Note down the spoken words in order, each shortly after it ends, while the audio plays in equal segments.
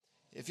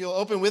If you'll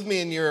open with me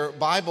in your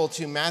Bible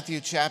to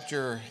Matthew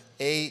chapter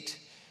 8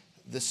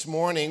 this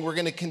morning, we're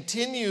going to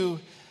continue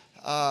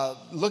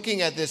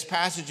looking at this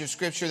passage of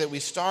Scripture that we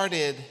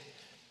started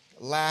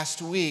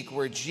last week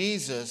where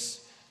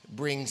Jesus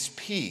brings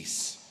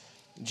peace.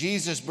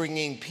 Jesus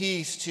bringing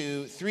peace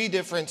to three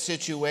different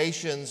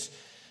situations.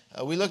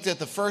 We looked at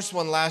the first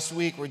one last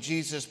week where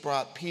Jesus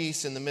brought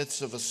peace in the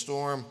midst of a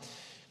storm.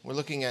 We're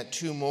looking at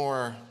two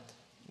more,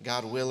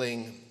 God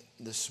willing,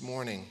 this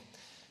morning.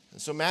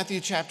 And so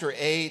Matthew chapter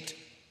 8,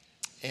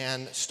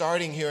 and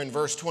starting here in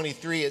verse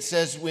 23, it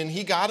says, "When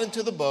he got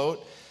into the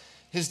boat,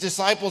 his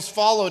disciples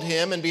followed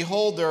him, and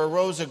behold, there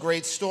arose a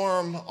great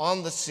storm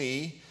on the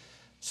sea,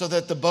 so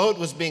that the boat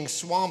was being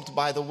swamped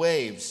by the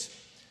waves.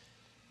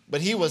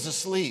 But he was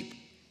asleep.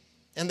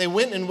 And they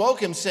went and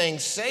woke him, saying,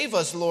 'Save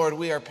us, Lord,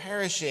 we are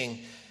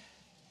perishing.'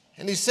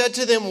 And he said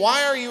to them,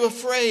 'Why are you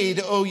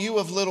afraid, O you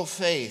of little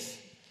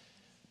faith?'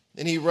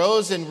 Then he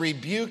rose and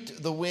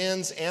rebuked the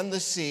winds and the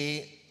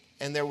sea,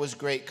 and there was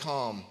great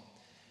calm.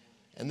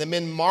 And the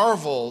men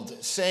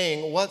marveled,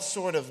 saying, 'What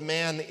sort of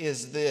man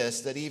is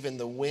this, that even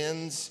the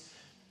winds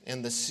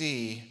and the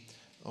sea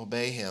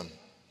obey him?'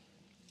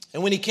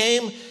 And when he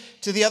came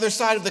to the other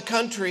side of the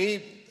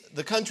country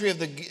of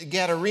the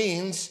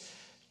Gadarenes,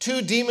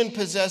 two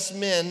demon-possessed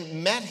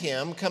men met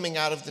him coming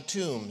out of the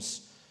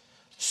tombs,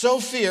 so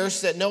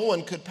fierce that no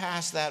one could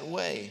pass that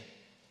way.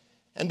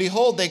 And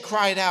behold, they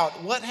cried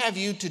out, 'What have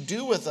you to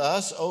do with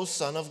us, O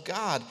Son of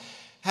God?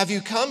 Have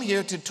you come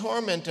here to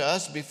torment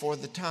us before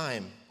the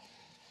time?'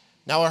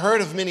 Now a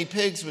herd of many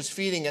pigs was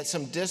feeding at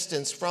some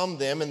distance from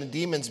them, and the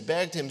demons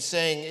begged him,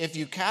 saying, 'If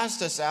you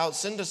cast us out,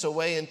 send us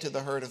away into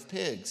the herd of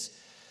pigs.'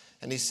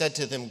 And he said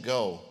to them,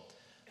 'Go.'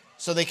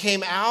 So they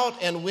came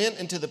out and went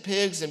into the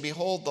pigs, and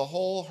behold, the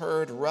whole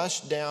herd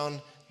rushed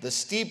down the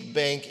steep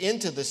bank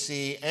into the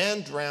sea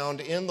and drowned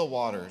in the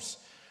waters.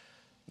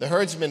 The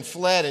herdsmen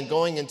fled, and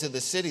going into the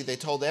city, they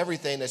told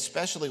everything,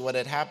 especially what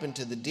had happened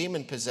to the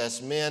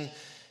demon-possessed men.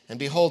 And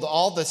behold,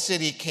 all the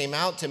city came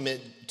out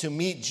to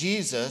meet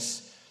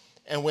Jesus.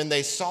 And when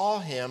they saw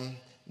him,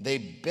 they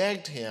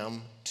begged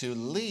him to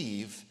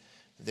leave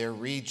their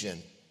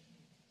region."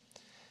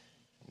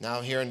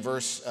 Now here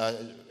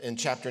in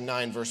chapter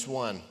 9, verse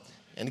 1.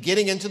 "And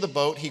getting into the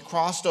boat, he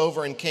crossed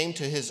over and came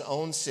to his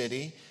own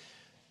city.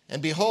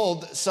 And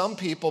behold, some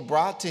people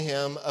brought to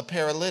him a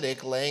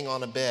paralytic laying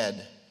on a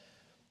bed.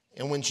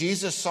 And when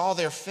Jesus saw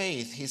their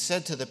faith, he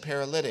said to the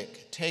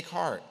paralytic, 'Take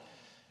heart,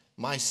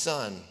 my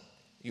son,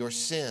 your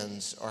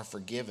sins are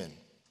forgiven.'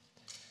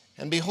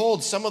 And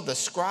behold, some of the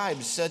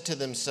scribes said to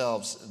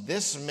themselves,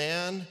 'This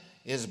man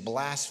is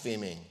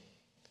blaspheming.'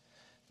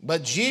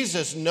 But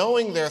Jesus,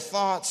 knowing their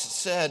thoughts,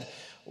 said,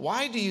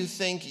 'Why do you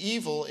think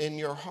evil in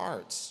your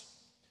hearts?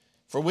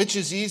 For which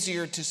is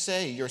easier to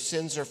say, your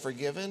sins are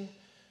forgiven,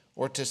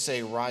 or to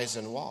say, rise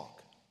and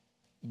walk?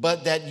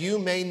 But that you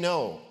may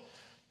know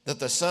that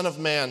the Son of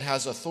Man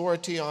has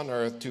authority on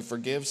earth to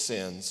forgive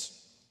sins.'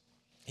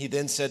 He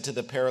then said to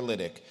the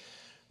paralytic,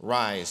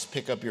 'Rise,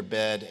 pick up your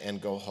bed, and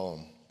go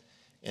home.'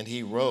 And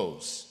he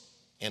rose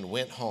and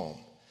went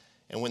home.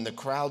 And when the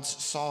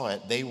crowds saw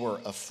it, they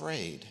were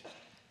afraid,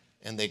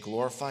 and they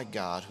glorified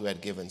God who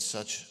had given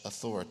such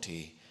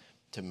authority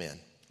to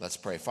men." Let's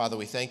pray. Father,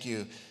 we thank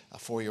you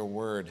for your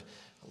word.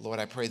 Lord,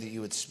 I pray that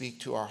you would speak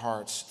to our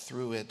hearts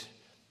through it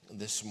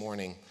this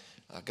morning.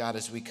 God,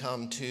 as we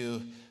come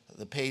to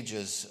the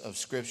pages of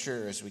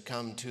Scripture, as we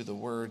come to the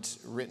words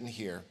written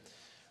here,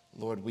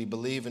 Lord, we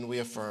believe and we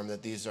affirm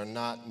that these are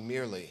not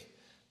merely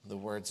the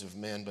words of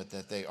men, but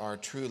that they are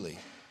truly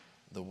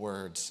the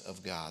words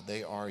of God.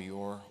 They are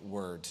your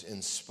words,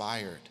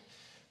 inspired,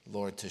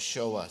 Lord, to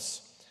show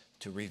us,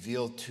 to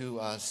reveal to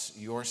us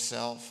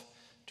yourself,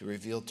 to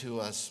reveal to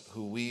us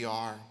who we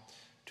are,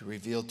 to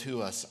reveal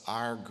to us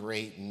our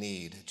great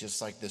need.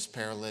 Just like this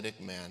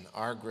paralytic man,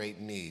 our great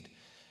need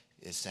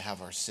is to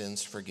have our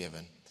sins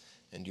forgiven.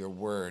 And your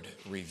word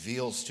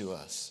reveals to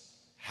us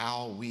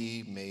how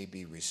we may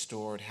be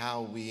restored,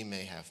 how we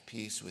may have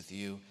peace with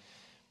you,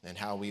 and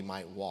how we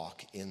might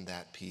walk in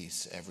that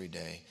peace every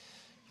day.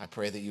 I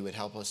pray that you would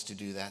help us to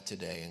do that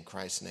today. In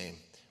Christ's name,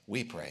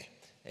 we pray.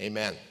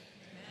 Amen.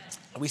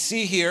 We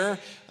see here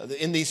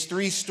in these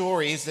three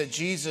stories that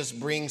Jesus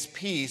brings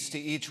peace to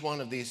each one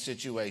of these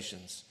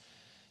situations.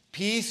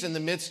 Peace in the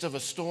midst of a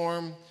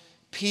storm,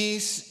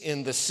 peace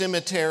in the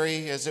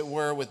cemetery, as it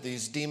were, with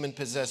these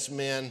demon-possessed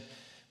men,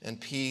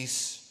 and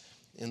peace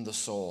in the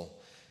soul.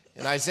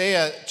 In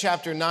Isaiah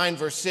chapter 9,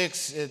 verse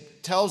 6,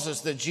 it tells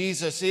us that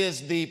Jesus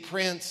is the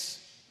Prince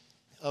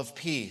of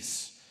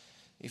Peace.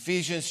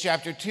 Ephesians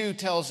chapter 2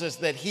 tells us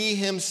that he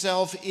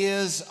himself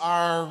is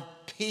our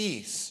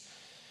peace,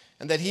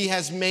 and that he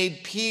has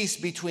made peace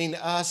between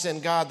us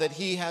and God, that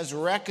he has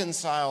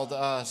reconciled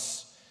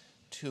us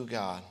to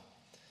God.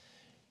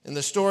 In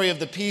the story of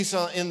the peace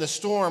in the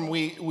storm,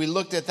 we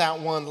looked at that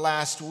one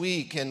last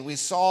week, and we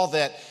saw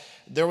that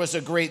there was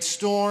a great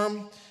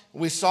storm.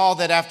 We saw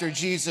that after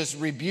Jesus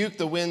rebuked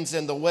the winds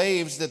and the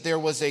waves, that there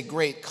was a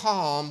great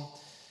calm.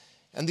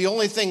 And the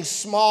only thing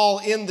small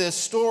in this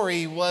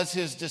story was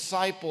his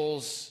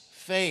disciples'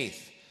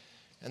 faith.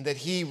 and that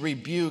he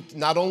rebuked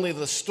not only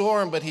the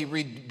storm, but he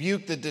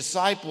rebuked the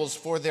disciples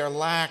for their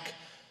lack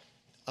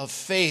of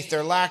faith,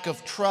 their lack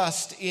of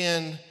trust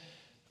in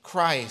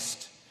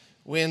Christ.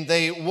 When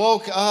they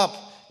woke up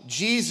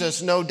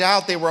Jesus, no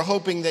doubt they were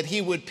hoping that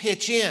he would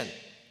pitch in,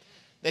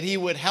 that he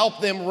would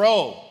help them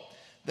row,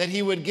 that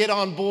he would get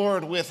on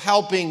board with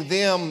helping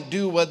them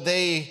do what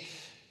they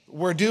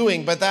were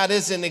doing. But that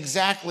isn't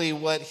exactly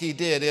what he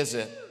did, is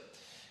it?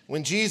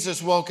 When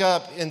Jesus woke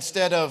up,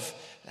 instead of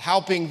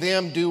helping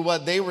them do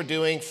what they were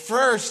doing,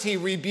 first he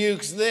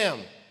rebukes them.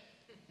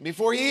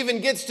 Before he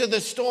even gets to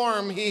the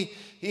storm, he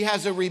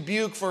has a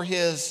rebuke for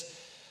his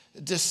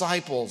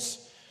disciples.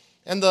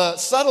 And the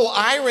subtle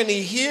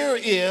irony here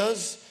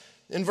is,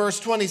 in verse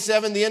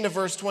 27, the end of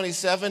verse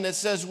 27, it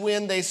says,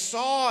 when they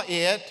saw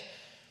it,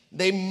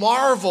 they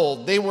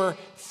marveled. They were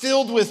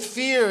filled with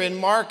fear. In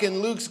Mark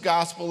and Luke's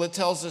gospel, it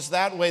tells us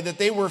that way, that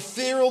they were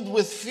filled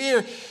with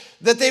fear,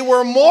 that they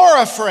were more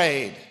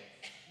afraid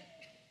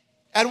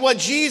at what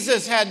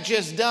Jesus had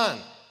just done.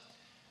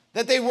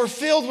 That they were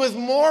filled with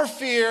more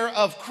fear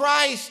of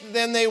Christ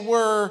than they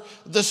were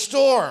the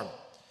storm.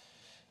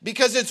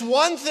 Because it's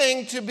one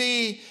thing to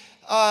be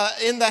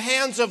in the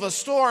hands of a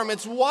storm.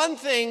 It's one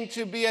thing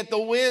to be at the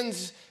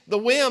whims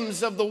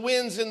of the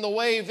winds and the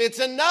wave. It's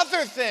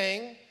another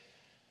thing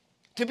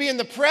to be in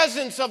the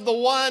presence of the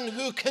one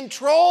who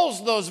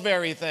controls those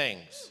very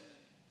things.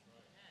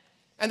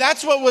 And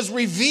that's what was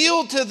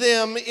revealed to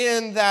them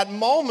in that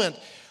moment.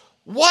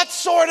 What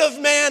sort of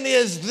man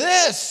is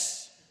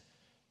this,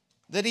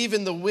 that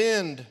even the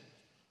wind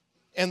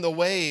and the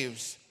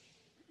waves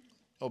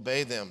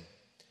obey them?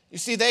 You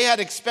see, they had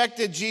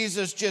expected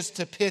Jesus just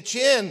to pitch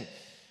in,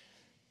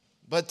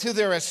 but to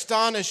their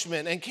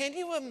astonishment, and can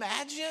you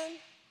imagine?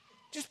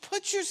 Just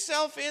put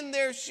yourself in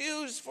their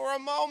shoes for a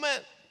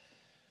moment.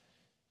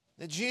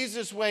 That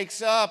Jesus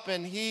wakes up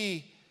and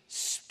he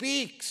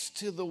speaks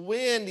to the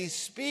wind, he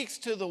speaks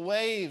to the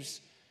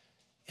waves,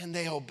 and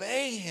they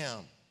obey him.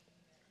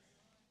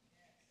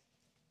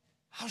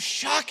 How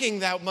shocking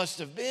that must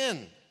have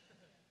been.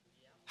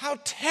 How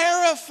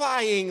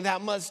terrifying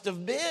that must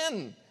have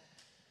been.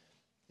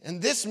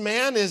 And this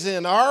man is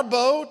in our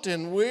boat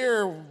and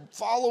we're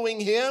following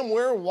him,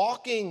 we're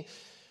walking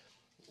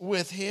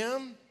with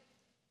him.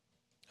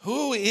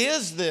 Who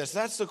is this?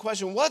 That's the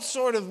question. What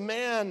sort of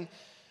man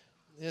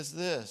is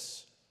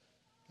this?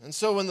 And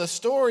so when the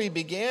story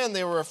began,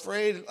 they were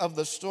afraid of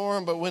the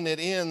storm, but when it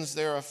ends,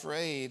 they're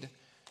afraid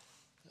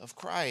of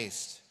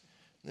Christ.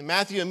 And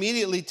Matthew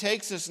immediately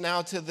takes us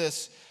now to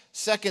this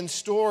second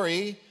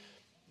story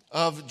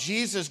of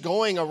Jesus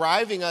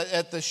arriving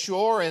at the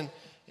shore, and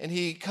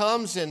he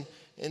comes and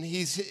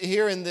he's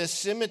here in this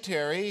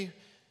cemetery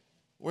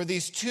where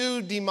these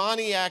two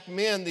demoniac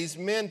men, these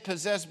men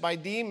possessed by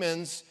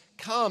demons,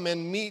 come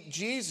and meet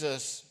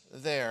Jesus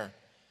there.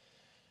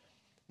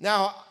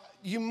 Now,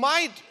 you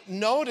might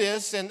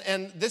notice,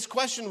 and this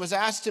question was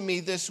asked to me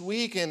this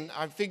week, and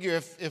I figure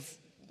if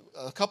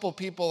a couple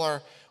people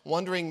are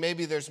wondering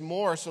maybe there's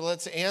more, so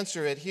let's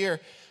answer it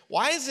here.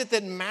 Why is it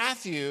that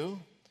Matthew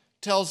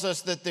tells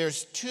us that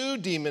there's two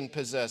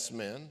demon-possessed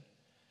men,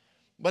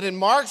 but in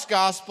Mark's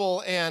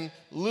gospel and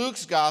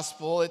Luke's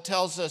gospel, it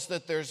tells us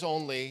that it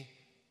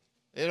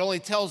only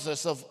tells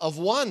us of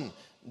one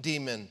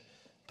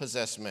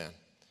demon-possessed man?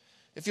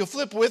 If you'll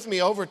flip with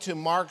me over to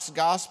Mark's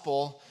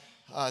gospel,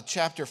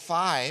 chapter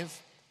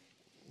 5.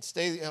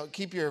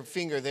 Keep your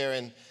finger there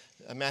in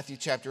Matthew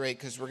chapter 8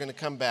 because we're going to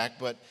come back.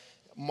 But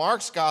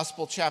Mark's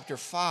gospel, chapter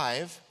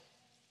 5,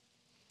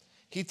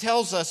 he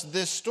tells us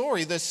this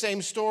story, this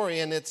same story,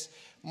 and it's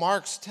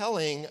Mark's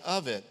telling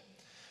of it.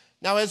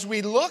 Now, as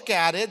we look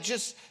at it,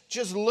 just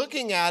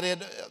looking at it,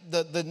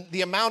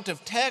 the amount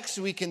of text,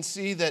 we can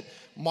see that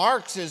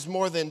Mark's is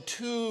more than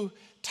 2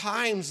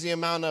 times the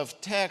amount of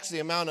text, the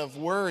amount of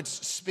words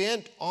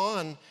spent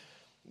on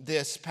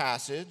this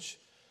passage.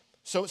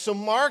 So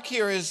Mark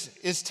here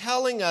is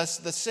telling us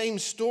the same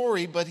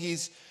story, but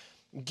he's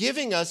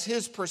giving us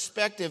his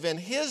perspective, and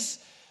his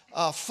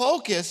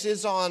focus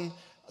is on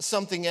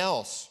something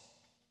else.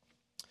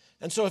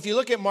 And so if you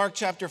look at Mark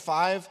chapter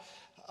 5,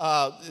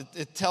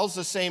 it tells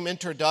the same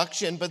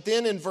introduction, but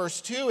then in verse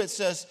 2 it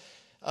says,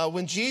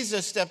 when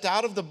Jesus stepped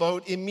out of the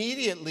boat,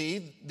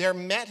 immediately there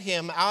met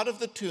him out of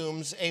the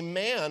tombs a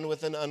man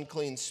with an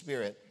unclean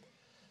spirit.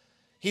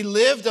 He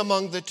lived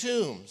among the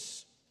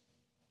tombs,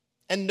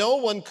 and no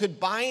one could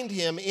bind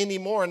him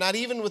anymore, not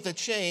even with a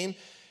chain,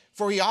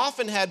 for he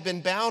often had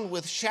been bound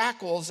with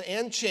shackles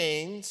and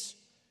chains,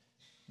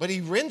 but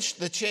he wrenched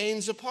the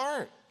chains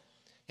apart,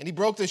 and he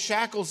broke the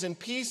shackles in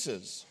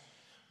pieces.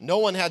 No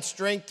one had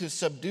strength to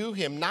subdue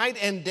him. Night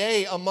and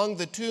day among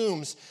the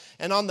tombs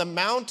and on the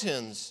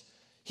mountains,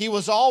 he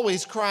was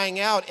always crying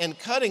out and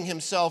cutting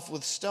himself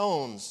with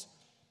stones.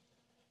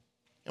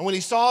 And when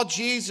he saw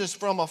Jesus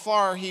from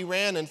afar, he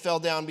ran and fell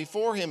down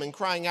before him, and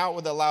crying out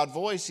with a loud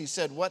voice, he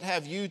said, "What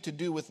have you to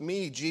do with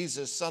me,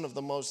 Jesus, Son of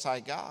the Most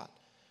High God?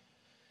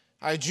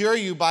 I adjure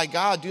you by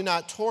God, do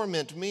not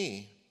torment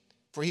me."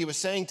 For he was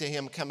saying to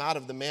him, "Come out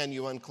of the man,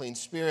 you unclean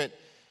spirit."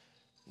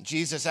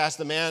 Jesus asked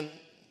the man,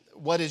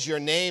 "What is your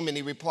name?" And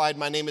he replied,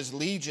 "My name is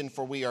Legion,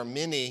 for we are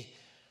many."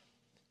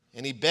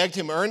 And he begged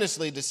him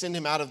earnestly to send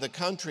him out of the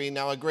country.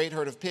 Now a great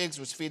herd of pigs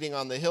was feeding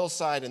on the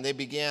hillside, and they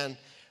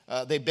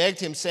begged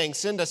him, saying,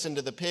 "Send us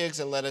into the pigs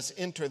and let us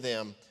enter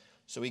them."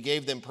 So he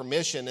gave them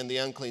permission, and the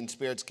unclean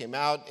spirits came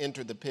out,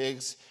 entered the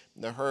pigs.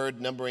 And the herd,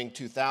 numbering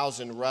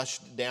 2,000,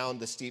 rushed down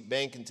the steep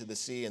bank into the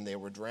sea, and they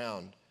were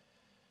drowned.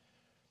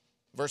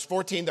 Verse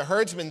 14, the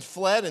herdsmen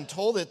fled and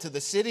told it to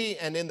the city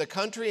and in the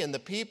country, and the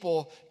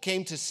people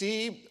came to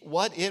see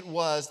what it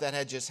was that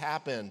had just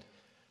happened.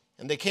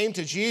 And they came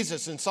to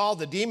Jesus and saw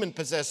the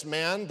demon-possessed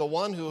man, the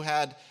one who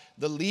had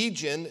the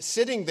legion,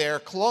 sitting there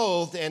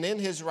clothed and in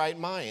his right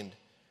mind.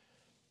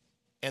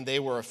 And they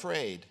were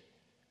afraid.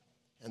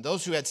 And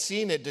those who had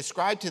seen it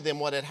described to them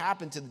what had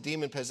happened to the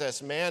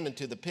demon-possessed man and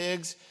to the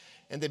pigs,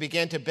 and they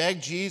began to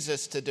beg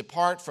Jesus to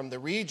depart from the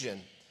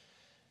region.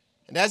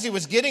 And as he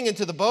was getting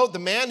into the boat, the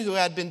man who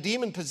had been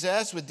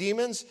demon-possessed with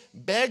demons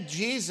begged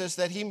Jesus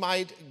that he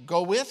might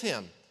go with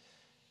him.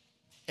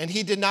 And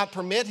he did not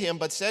permit him,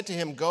 but said to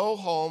him, "Go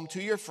home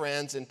to your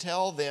friends and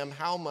tell them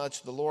how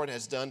much the Lord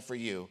has done for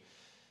you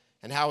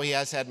and how he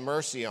has had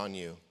mercy on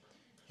you."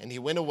 And he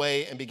went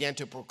away and began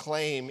to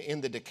proclaim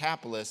in the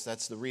Decapolis,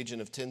 that's the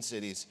region of 10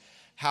 cities,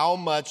 how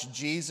much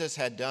Jesus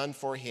had done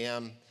for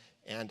him,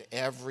 and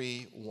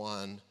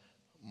everyone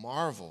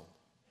marveled.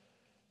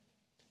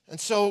 And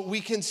so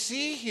we can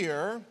see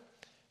here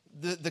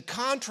the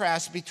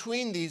contrast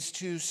between these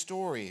two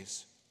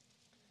stories.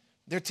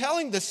 They're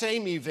telling the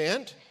same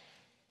event.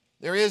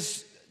 There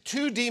is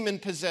two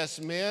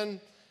demon-possessed men.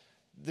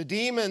 The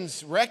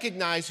demons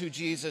recognize who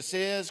Jesus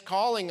is,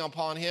 calling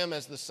upon him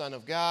as the Son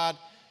of God,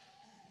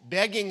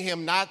 begging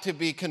him not to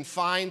be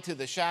confined to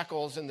the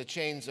shackles and the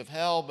chains of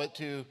hell, but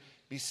to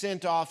be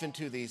sent off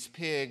into these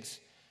pigs,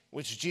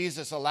 which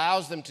Jesus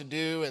allows them to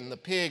do, and the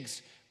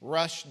pigs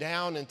rush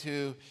down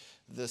into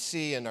the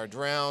sea and are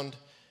drowned.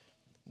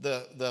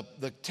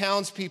 The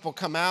townspeople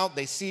come out,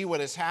 they see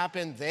what has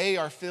happened, they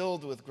are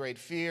filled with great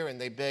fear,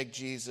 and they beg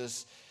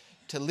Jesus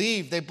to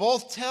leave. They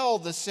both tell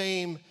the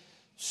same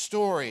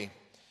story.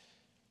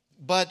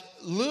 But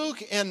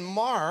Luke and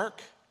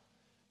Mark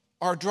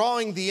are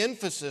drawing the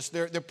emphasis.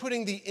 They're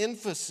putting the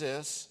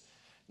emphasis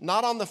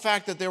not on the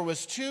fact that there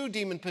was two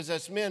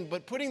demon-possessed men,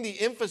 but putting the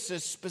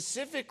emphasis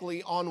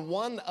specifically on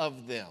one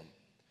of them.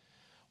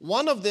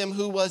 One of them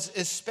who was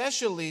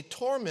especially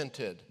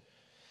tormented.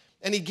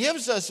 And he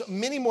gives us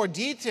many more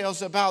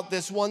details about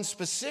this one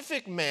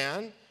specific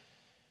man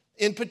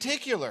in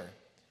particular.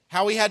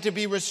 How he had to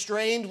be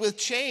restrained with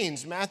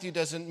chains. Matthew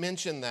doesn't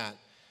mention that.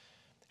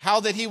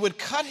 How that he would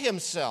cut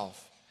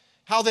himself.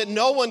 How that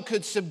no one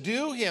could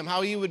subdue him.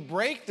 How he would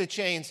break the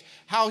chains.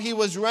 How he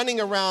was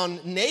running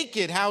around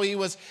naked. How he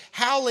was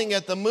howling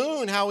at the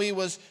moon. How he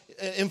was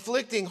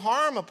inflicting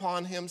harm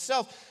upon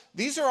himself.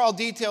 These are all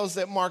details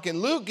that Mark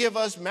and Luke give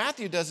us.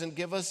 Matthew doesn't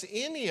give us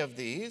any of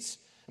these.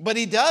 But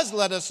he does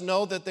let us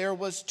know that there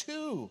was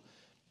two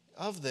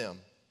of them.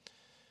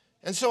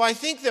 And so I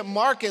think that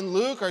Mark and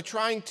Luke are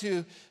trying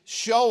to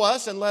show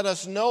us and let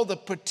us know the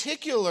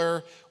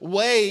particular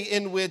way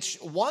in which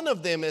one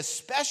of them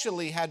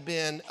especially had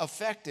been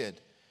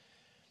affected,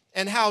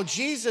 and how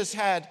Jesus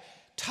had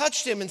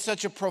touched him in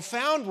such a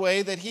profound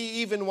way that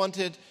he even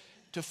wanted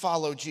to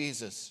follow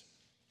Jesus.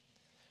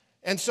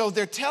 And so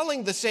they're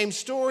telling the same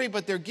story,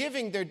 but they're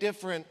giving their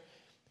different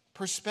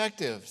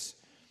perspectives.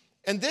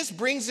 And this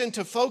brings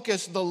into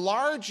focus the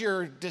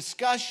larger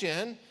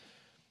discussion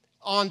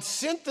on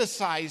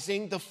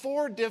synthesizing the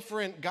four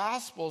different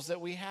gospels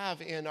that we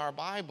have in our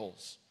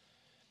Bibles.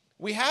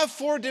 We have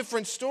four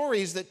different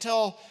stories that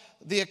tell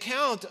the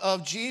account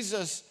of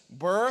Jesus'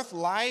 birth,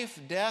 life,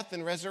 death,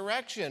 and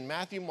resurrection: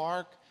 Matthew,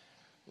 Mark,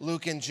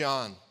 Luke, and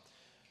John.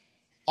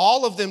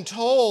 All of them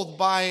told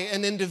by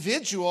an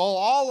individual,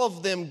 all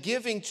of them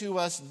giving to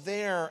us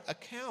their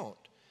account.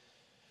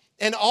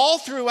 And all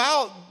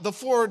throughout the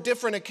four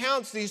different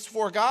accounts, these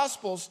four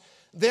gospels,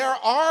 there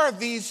are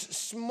these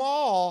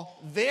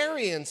small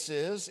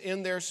variances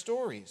in their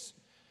stories.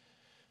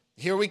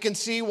 Here we can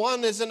see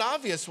one is an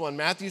obvious one.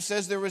 Matthew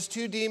says there was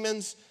two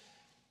demons,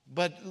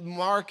 but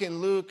Mark and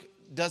Luke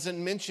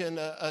doesn't mention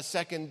a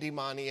second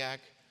demoniac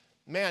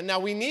man. Now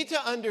we need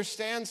to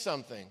understand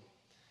something,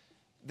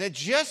 that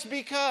just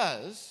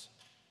because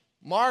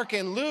Mark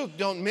and Luke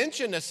don't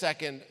mention a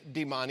second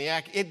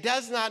demoniac, it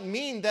does not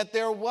mean that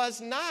there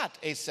was not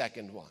a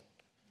second one.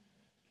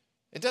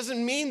 It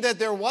doesn't mean that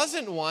there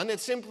wasn't one.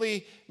 It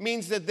simply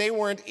means that they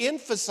weren't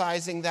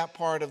emphasizing that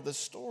part of the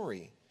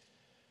story.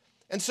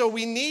 And so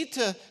we need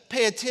to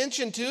pay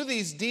attention to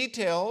these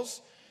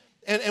details,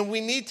 and we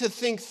need to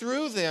think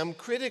through them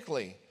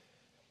critically.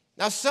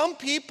 Now, some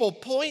people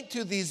point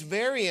to these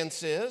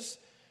variances,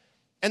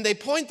 and they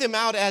point them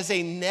out as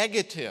a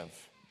negative.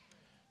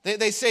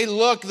 They say,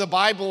 look, the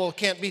Bible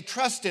can't be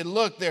trusted.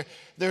 Look,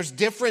 there's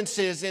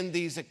differences in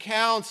these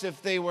accounts.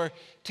 If they were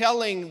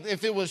telling,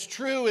 if it was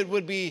true, it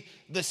would be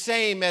the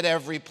same at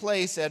every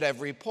place, at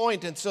every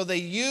point. And so they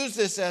use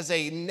this as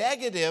a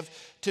negative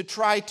to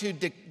try to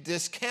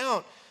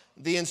discount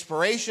the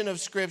inspiration of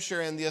Scripture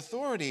and the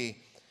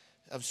authority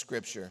of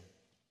Scripture.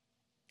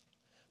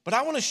 But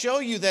I want to show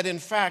you that, in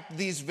fact,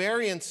 these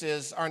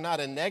variances are not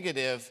a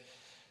negative,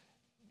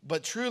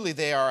 but truly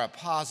they are a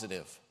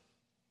positive.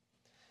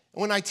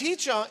 When I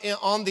teach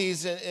on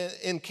these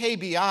in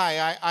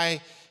KBI,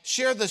 I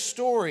share the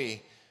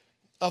story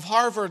of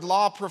Harvard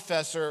law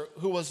professor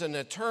who was an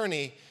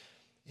attorney.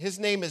 His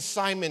name is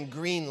Simon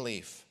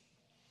Greenleaf.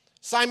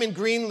 Simon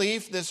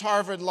Greenleaf, this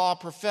Harvard law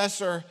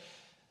professor,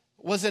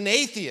 was an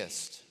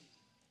atheist.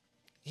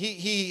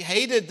 He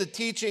hated the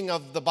teaching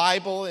of the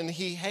Bible and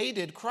he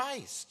hated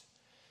Christ.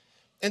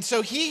 And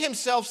so he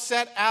himself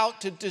set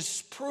out to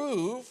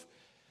disprove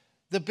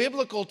the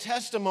biblical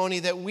testimony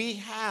that we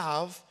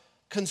have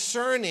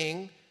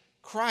concerning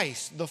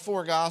Christ, the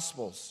four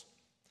Gospels.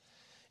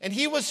 And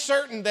he was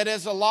certain that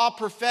as a law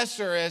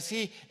professor, as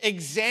he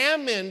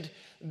examined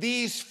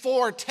these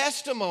four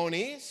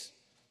testimonies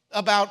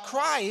about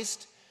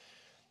Christ,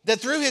 that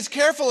through his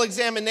careful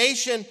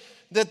examination,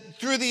 that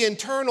through the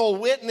internal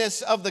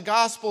witness of the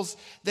Gospels,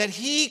 that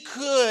he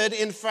could,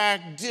 in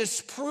fact,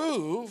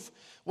 disprove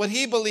what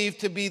he believed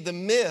to be the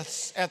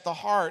myths at the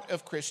heart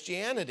of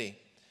Christianity.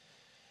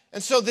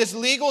 And so this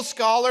legal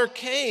scholar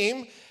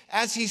came,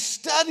 as he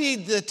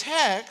studied the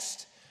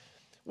text,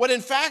 what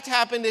in fact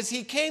happened is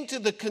he came to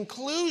the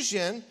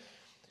conclusion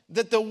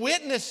that the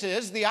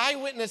witnesses, the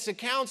eyewitness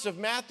accounts of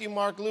Matthew,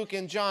 Mark, Luke,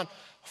 and John,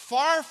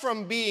 far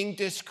from being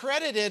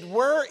discredited,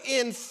 were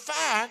in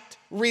fact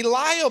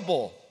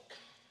reliable.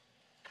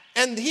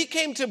 And he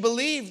came to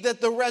believe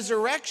that the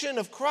resurrection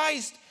of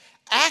Christ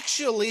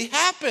actually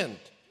happened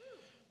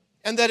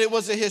and that it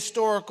was a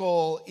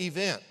historical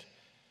event.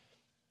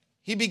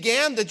 He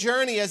began the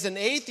journey as an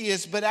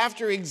atheist, but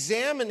after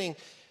examining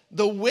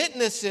the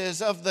witnesses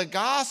of the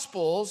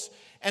Gospels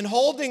and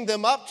holding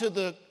them up to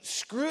the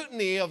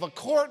scrutiny of a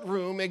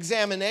courtroom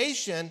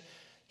examination,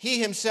 he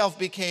himself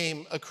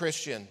became a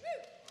Christian.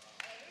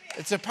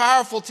 It's a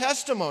powerful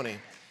testimony.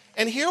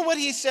 And hear what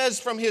he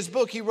says from his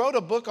book. He wrote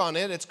a book on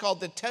it. It's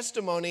called The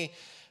Testimony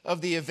of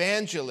the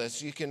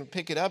Evangelist. You can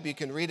pick it up. You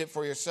can read it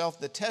for yourself.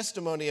 The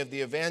Testimony of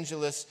the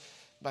Evangelist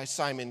by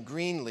Simon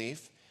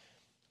Greenleaf.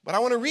 But I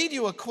want to read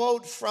you a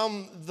quote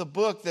from the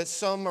book that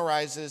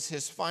summarizes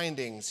his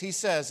findings. He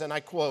says, and I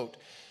quote,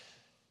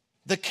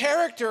 "The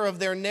character of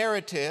their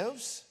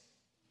narratives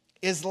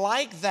is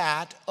like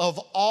that of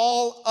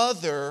all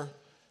other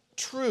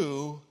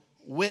true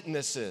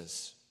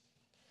witnesses,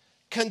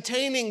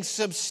 containing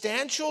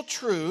substantial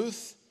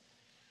truth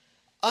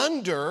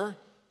under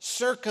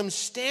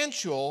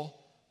circumstantial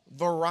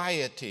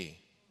variety.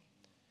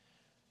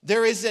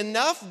 There is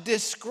enough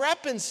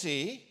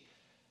discrepancy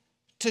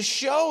to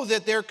show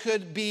that there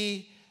could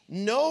be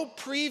no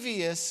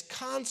previous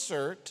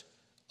concert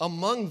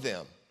among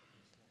them,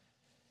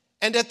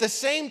 and at the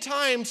same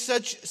time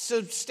such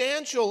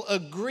substantial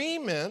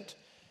agreement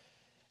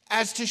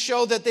as to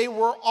show that they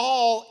were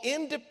all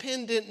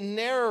independent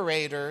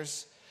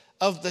narrators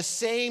of the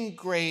same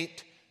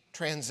great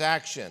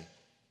transaction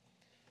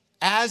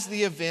as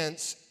the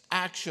events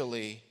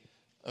actually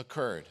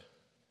occurred."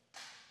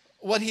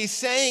 What he's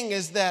saying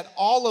is that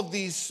all of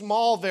these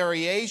small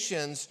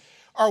variations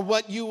are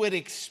what you would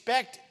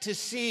expect to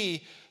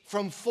see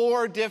from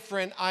four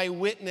different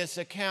eyewitness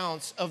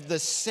accounts of the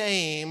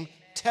same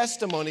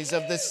testimonies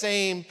of the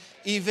same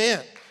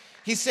event.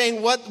 He's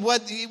saying what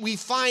we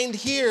find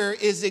here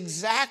is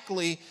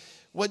exactly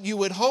what you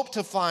would hope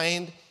to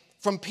find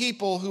from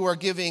people who are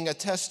giving a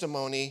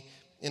testimony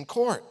in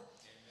court.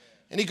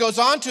 And he goes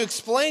on to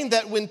explain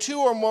that when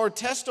two or more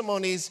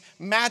testimonies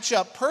match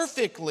up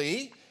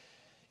perfectly,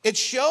 it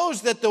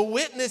shows that the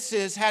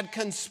witnesses had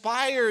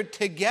conspired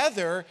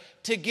together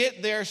to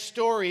get their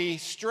story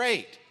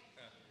straight.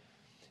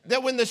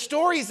 That when the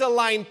stories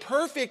align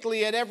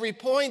perfectly at every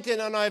point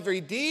and on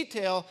every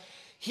detail,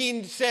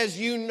 he says,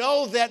 you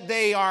know that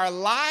they are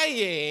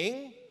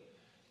lying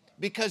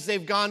because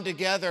they've gone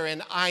together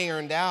and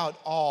ironed out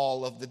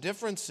all of the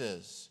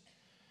differences.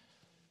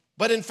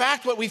 But in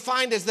fact, what we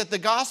find is that the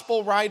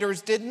gospel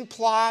writers didn't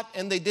plot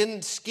and they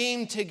didn't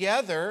scheme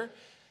together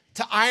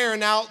to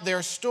iron out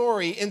their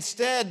story.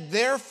 Instead,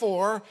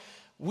 therefore,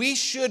 we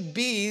should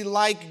be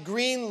like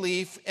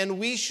Greenleaf, and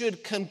we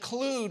should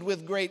conclude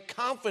with great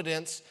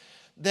confidence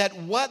that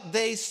what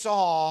they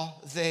saw,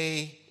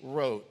 they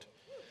wrote.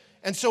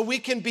 And so we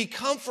can be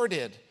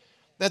comforted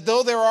that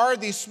though there are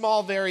these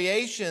small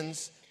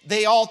variations,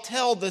 they all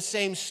tell the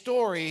same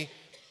story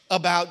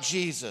about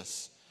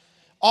Jesus.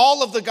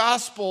 All of the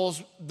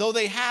Gospels, though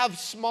they have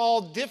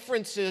small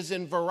differences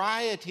in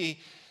variety,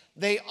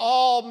 they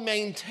all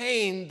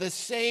maintain the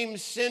same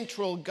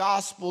central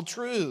gospel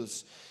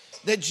truths.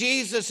 That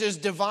Jesus is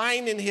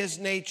divine in his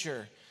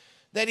nature,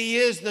 that he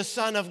is the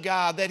Son of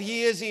God, that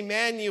he is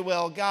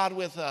Emmanuel, God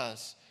with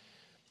us,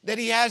 that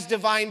he has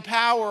divine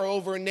power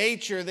over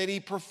nature, that he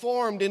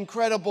performed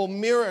incredible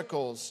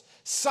miracles,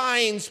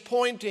 signs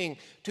pointing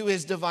to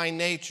his divine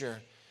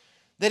nature,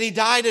 that he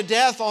died a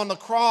death on the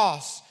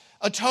cross,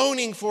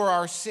 atoning for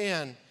our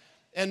sin.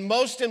 And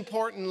most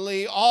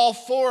importantly, all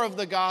four of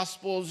the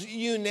Gospels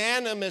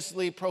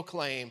unanimously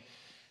proclaim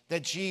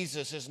that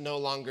Jesus is no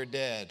longer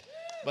dead,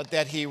 but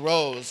that he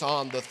rose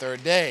on the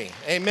third day.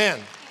 Amen.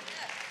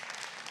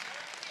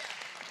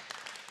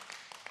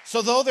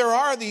 So though there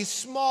are these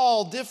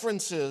small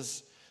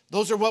differences,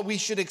 those are what we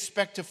should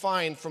expect to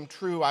find from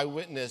true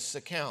eyewitness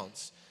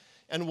accounts.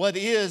 And what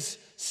is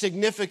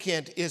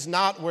significant is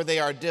not where they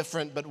are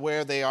different, but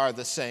where they are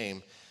the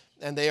same.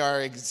 And they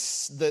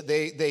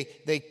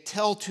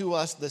tell to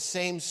us the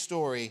same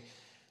story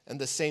and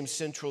the same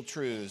central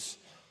truths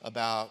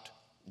about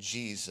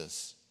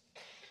Jesus.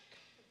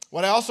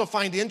 What I also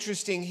find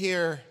interesting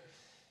here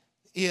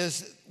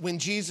is when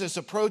Jesus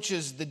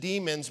approaches the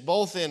demons,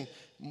 both in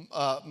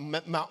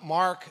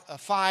Mark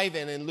 5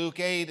 and in Luke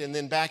 8, and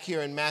then back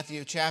here in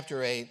Matthew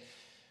chapter 8,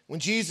 when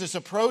Jesus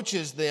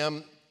approaches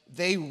them,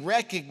 they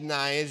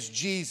recognize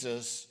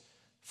Jesus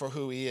for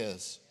who he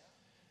is.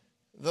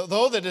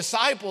 Though the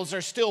disciples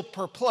are still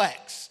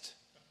perplexed,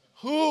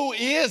 who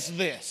is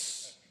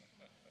this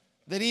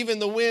that even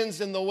the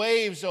winds and the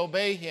waves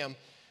obey him?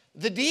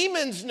 The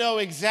demons know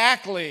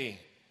exactly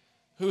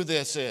who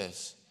this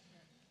is.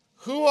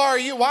 Who are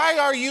you? Why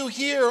are you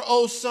here,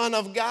 O Son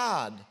of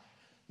God?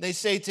 They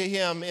say to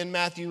him in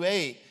Matthew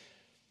 8,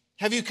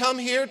 have you come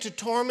here to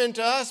torment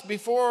us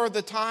before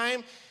the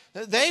time?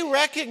 They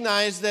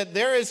recognize that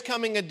there is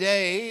coming a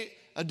day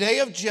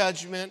of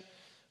judgment,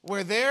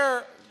 where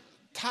their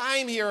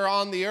time here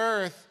on the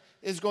earth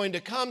is going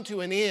to come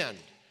to an end.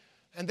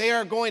 And they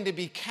are going to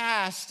be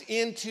cast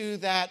into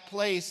that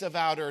place of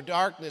outer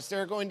darkness.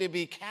 They're going to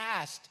be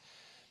cast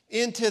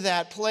into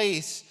that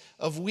place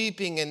of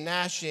weeping and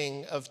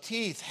gnashing of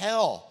teeth,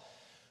 hell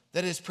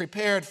that is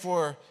prepared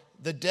for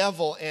the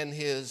devil and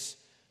his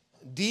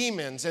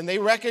demons. And they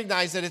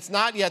recognize that it's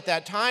not yet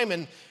that time,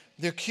 and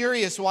they're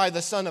curious why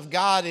the Son of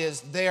God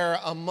is there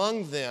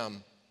among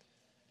them.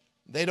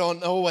 They don't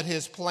know what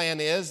his plan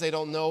is. They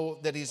don't know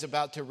that he's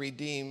about to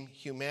redeem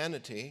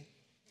humanity.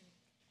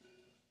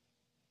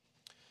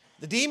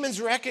 The demons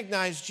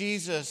recognize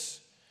Jesus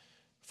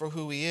for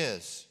who he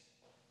is.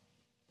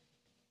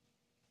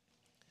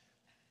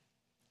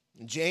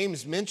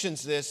 James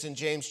mentions this in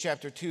James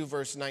chapter 2,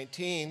 verse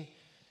 19.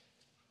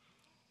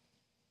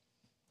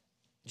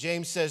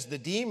 James says, the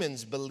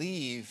demons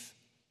believe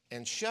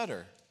and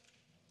shudder.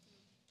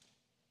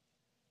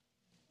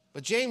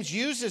 But James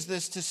uses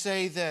this to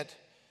say that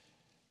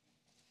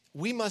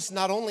we must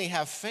not only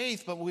have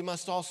faith, but we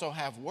must also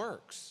have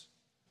works.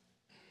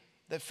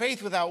 That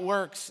faith without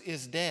works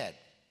is dead.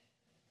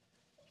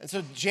 And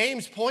so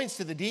James points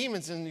to the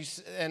demons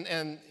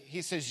and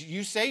he says,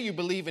 you say you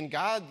believe in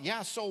God?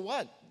 Yeah, so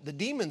what? The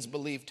demons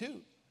believe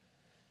too.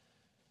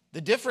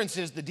 The difference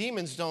is the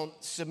demons don't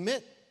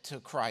submit to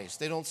Christ.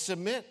 They don't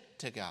submit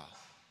to God.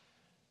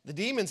 The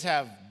demons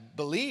have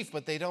belief,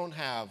 but they don't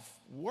have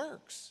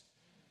works.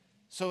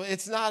 So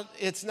it's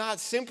not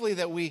simply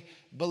that we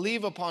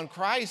believe upon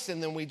Christ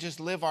and then we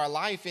just live our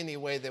life any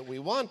way that we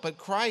want, but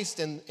Christ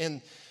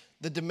and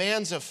the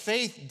demands of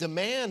faith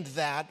demand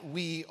that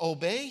we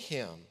obey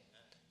him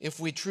if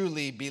we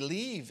truly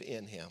believe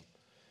in him.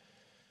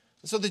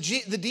 So the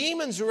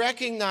demons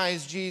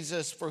recognize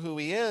Jesus for who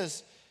he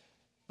is,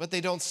 but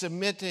they don't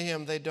submit to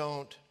him. They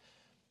don't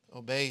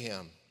obey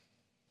him.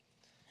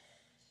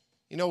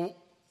 You know,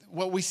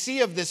 what we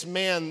see of this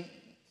man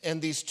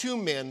and these two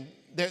men,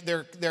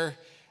 they're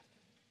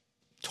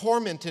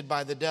tormented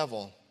by the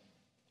devil.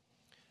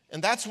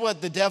 And that's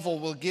what the devil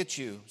will get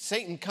you.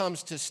 Satan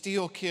comes to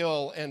steal,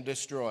 kill, and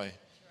destroy.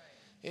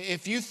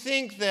 If you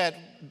think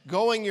that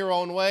going your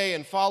own way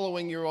and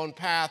following your own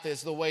path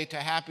is the way to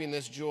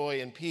happiness,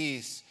 joy, and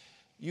peace,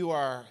 you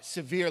are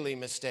severely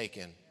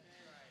mistaken.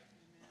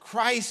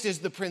 Christ is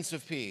the Prince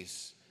of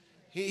Peace.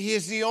 He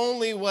is the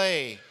only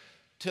way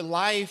to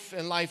life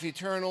and life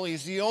eternal.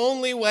 He's the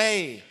only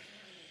way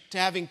to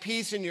having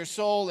peace in your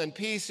soul and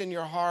peace in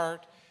your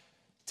heart,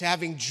 to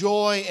having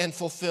joy and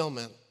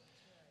fulfillment.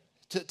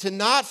 To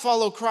not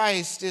follow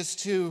Christ is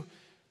to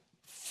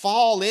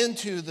fall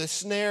into the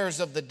snares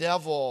of the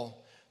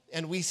devil.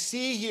 And we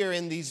see here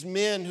in these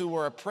men who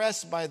were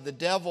oppressed by the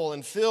devil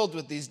and filled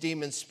with these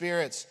demon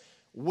spirits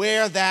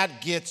where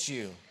that gets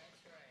you.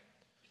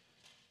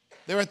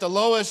 They're at the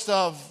lowest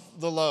of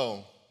the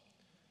low.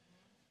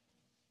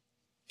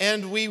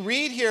 And we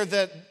read here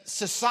that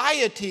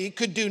society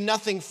could do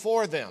nothing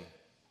for them.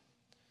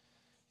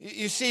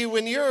 You see,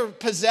 when you're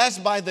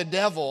possessed by the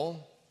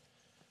devil,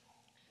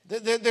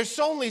 there's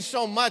only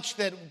so much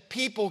that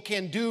people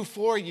can do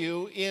for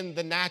you in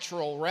the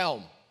natural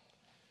realm.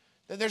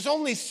 There's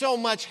only so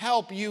much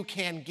help you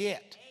can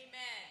get.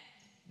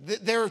 Amen.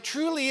 There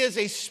truly is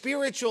a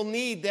spiritual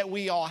need that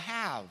we all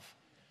have.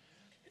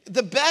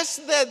 The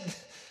best that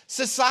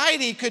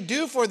society could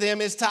do for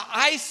them is to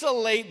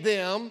isolate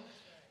them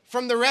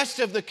from the rest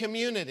of the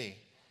community,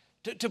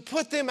 to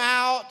put them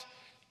out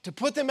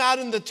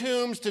in the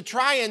tombs, to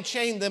try and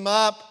chain them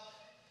up,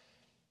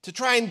 to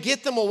try and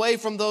get them away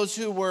from those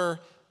who were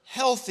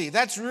healthy.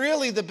 That's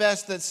really the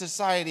best that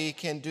society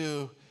can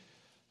do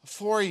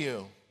for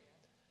you.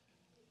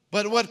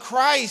 But what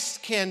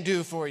Christ can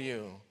do for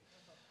you,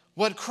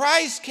 what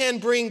Christ can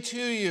bring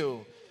to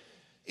you,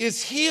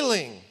 is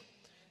healing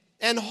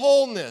and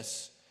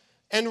wholeness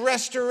and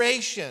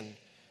restoration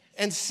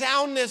and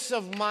soundness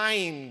of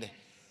mind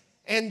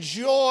and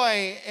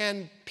joy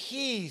and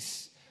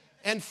peace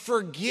and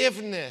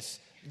forgiveness.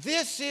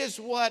 This is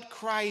what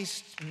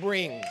Christ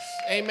brings.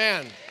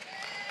 Amen.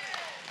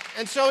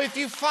 And so if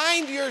you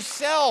find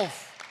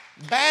yourself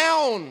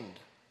bound,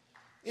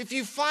 if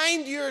you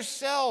find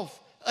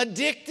yourself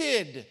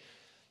addicted,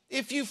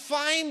 if you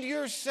find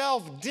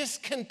yourself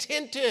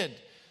discontented,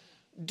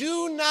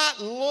 do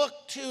not look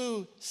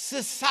to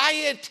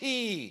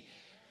society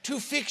to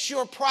fix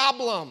your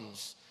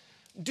problems.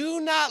 Do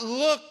not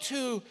look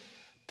to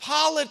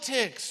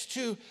politics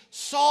to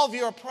solve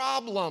your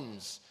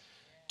problems.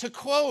 To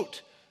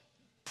quote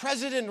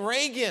President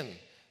Reagan,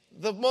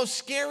 the most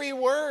scary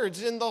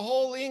words in the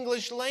whole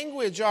English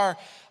language are,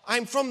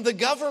 "I'm from the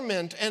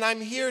government and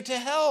I'm here to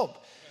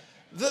help."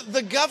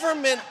 The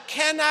government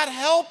cannot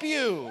help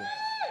you.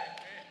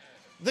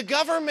 The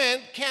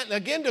government can't,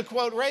 again to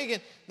quote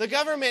Reagan, the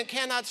government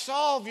cannot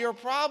solve your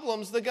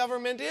problems. The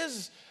government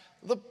is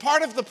the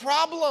part of the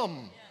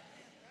problem.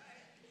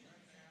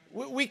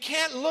 We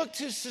can't look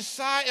to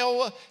society,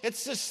 oh, it's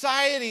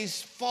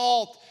society's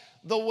fault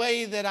the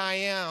way that I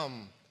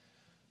am.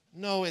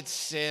 No, it's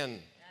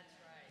sin.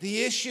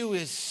 The issue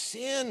is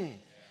sin.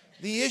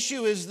 The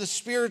issue is the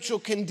spiritual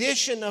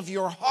condition of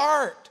your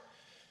heart.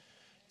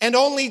 And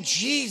only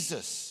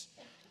Jesus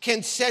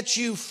can set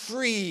you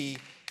free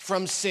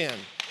from sin.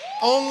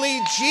 Only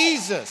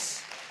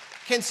Jesus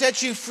can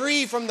set you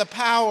free from the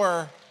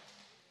power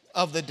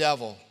of the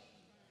devil.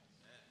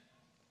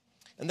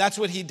 And that's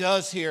what he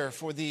does here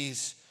for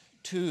these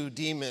two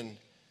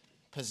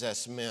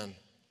demon-possessed men.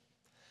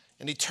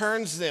 And he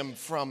turns them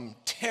from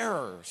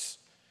terrors.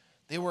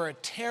 They were a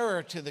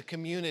terror to the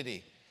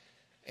community.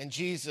 And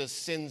Jesus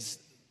sends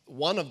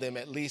one of them,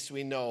 at least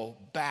we know,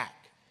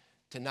 back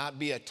to not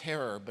be a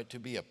terror, but to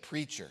be a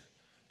preacher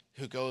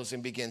who goes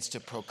and begins to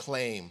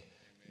proclaim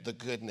the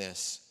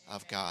goodness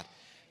of God.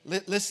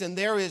 Listen,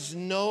 there is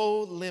no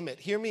limit.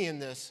 Hear me in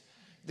this.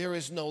 There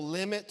is no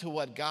limit to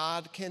what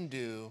God can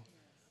do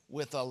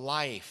with a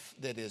life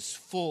that is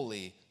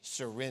fully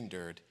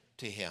surrendered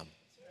to him.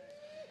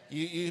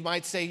 You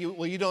might say,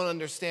 well, you don't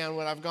understand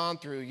what I've gone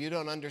through. You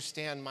don't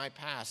understand my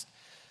past.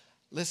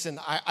 Listen,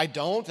 I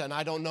don't, and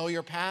I don't know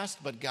your past,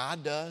 but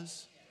God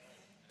does.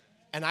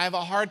 And I have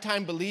a hard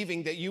time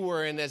believing that you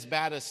were in as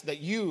bad as, that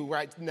you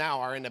right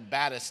now are in a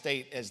bad a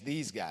state as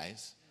these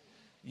guys.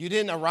 You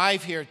didn't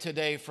arrive here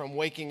today from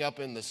waking up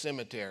in the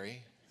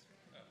cemetery.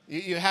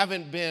 You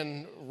haven't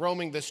been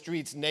roaming the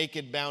streets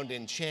naked, bound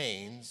in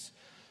chains.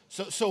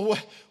 So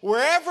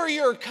wherever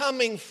you're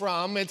coming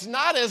from, it's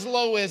not as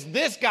low as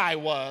this guy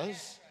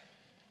was.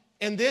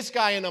 And this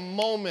guy in a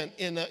moment,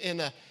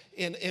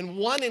 in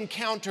one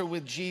encounter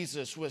with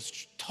Jesus,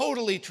 was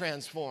totally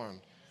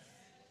transformed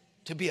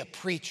to be a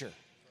preacher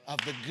of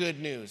the good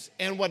news.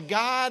 And what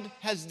God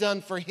has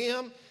done for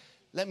him,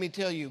 let me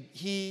tell you,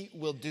 he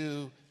will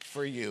do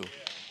for you.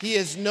 He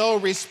is no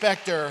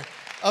respecter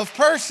of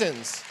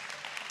persons.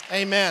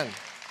 Amen.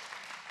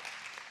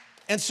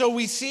 And so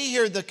we see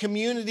here the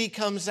community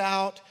comes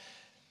out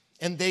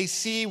and they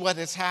see what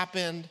has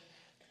happened,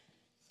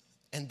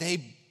 and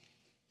they,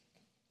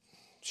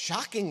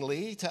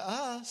 shockingly to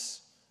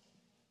us,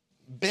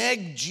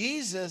 beg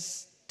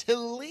Jesus to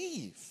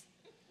leave.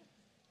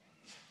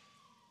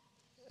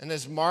 And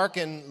as Mark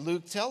and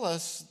Luke tell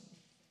us,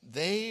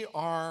 they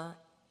are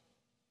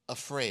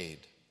afraid.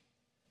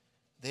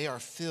 They are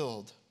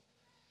filled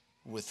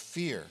with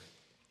fear.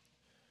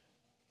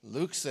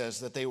 Luke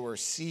says that they were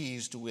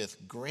seized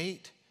with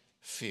great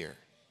fear.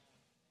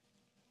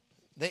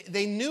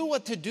 They knew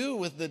what to do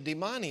with the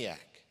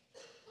demoniac.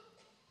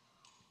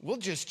 We'll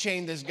just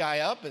chain this guy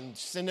up and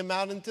send him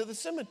out into the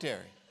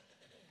cemetery.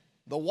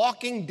 The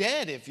walking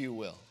dead, if you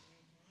will.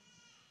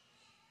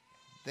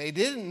 They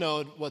didn't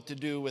know what to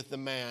do with the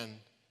man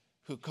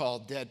who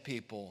called dead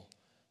people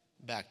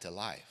back to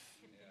life.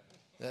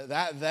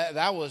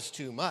 That was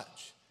too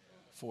much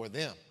for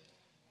them.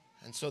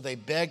 And so they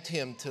begged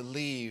him to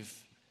leave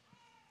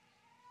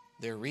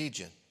their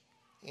region.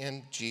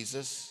 And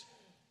Jesus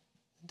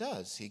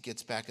does. He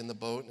gets back in the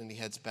boat and he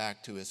heads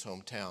back to his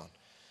hometown.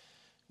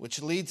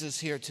 Which leads us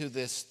here to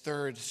this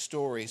third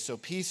story. So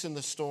peace in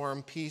the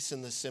storm, peace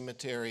in the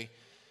cemetery.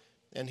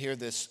 And here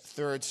this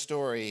third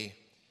story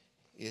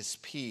is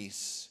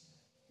peace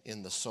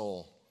in the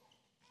soul.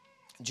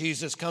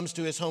 Jesus comes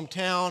to his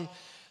hometown.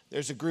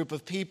 There's a group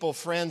of people,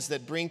 friends,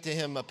 that bring to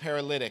him a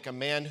paralytic, a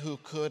man who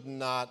could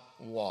not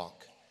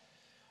walk.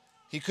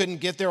 He couldn't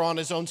get there on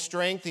his own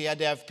strength. He had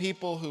to have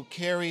people who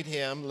carried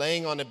him,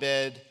 laying on a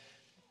bed,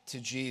 to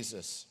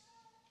Jesus.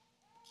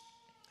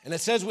 And it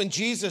says when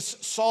Jesus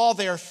saw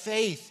their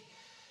faith,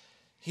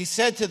 he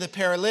said to the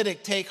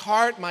paralytic, "Take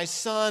heart, my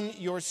son,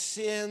 your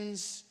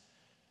sins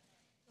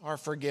are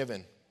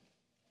forgiven."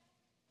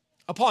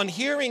 Upon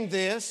hearing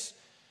this,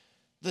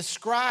 the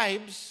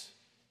scribes,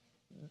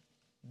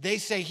 they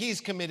say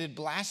he's committed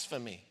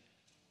blasphemy,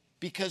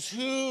 because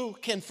who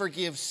can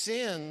forgive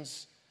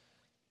sins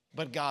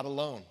but God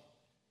alone?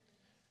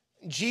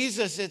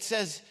 Jesus, it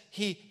says,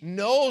 he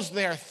knows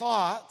their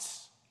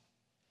thoughts.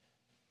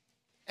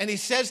 And he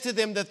says to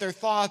them that their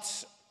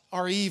thoughts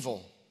are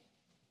evil.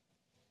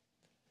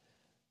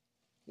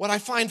 What I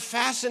find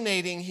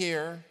fascinating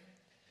here,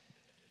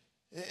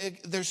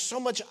 there's so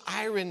much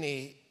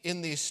irony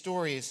in these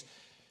stories.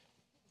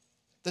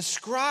 The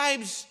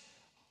scribes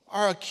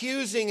are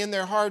accusing in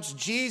their hearts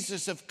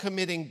Jesus of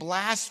committing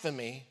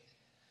blasphemy,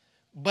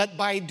 but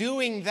by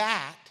doing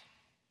that,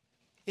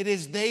 it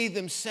is they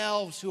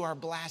themselves who are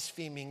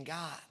blaspheming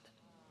God.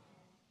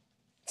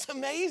 It's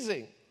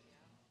amazing.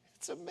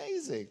 It's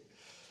amazing.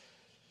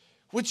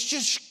 Which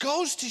just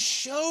goes to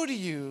show to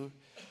you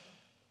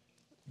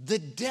the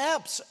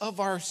depths of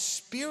our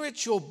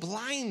spiritual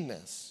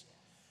blindness.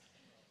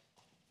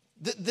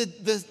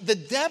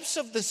 The depths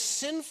of the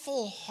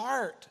sinful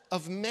heart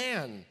of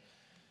man,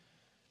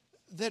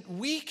 that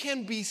we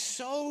can be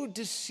so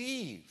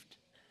deceived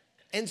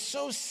and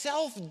so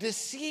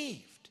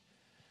self-deceived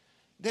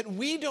that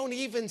we don't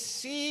even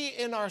see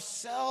in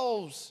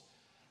ourselves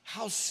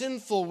how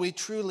sinful we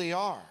truly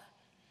are.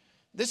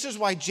 This is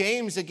why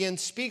James again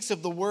speaks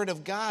of the Word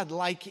of God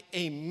like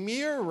a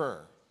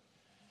mirror.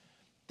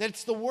 That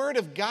it's the Word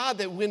of God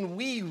that when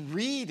we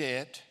read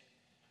it,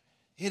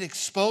 it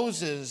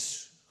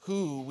exposes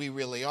who we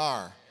really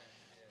are.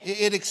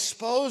 It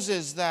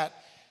exposes that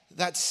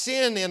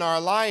sin in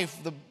our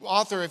life. The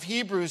author of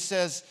Hebrews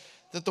says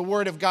that the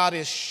Word of God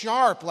is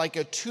sharp like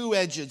a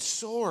two-edged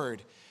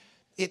sword.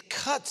 It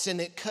cuts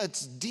and it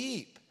cuts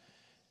deep.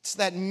 It's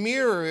that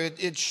mirror.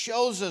 It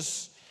shows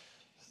us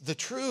the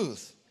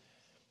truth.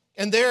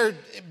 And there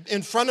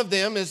in front of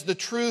them is the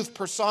truth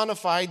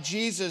personified,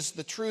 Jesus,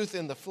 the truth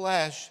in the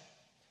flesh.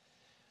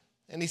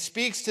 And he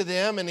speaks to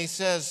them and he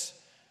says,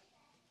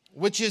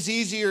 which is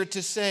easier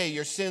to say,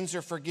 your sins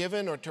are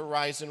forgiven, or to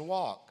rise and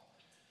walk?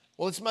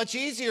 Well, it's much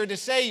easier to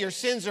say your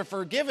sins are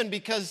forgiven,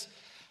 because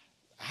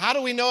how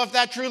do we know if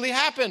that truly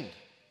happened?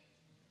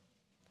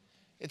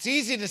 It's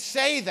easy to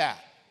say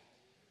that.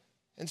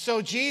 And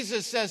so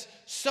Jesus says,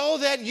 so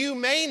that you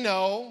may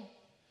know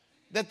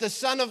that the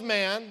Son of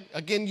Man,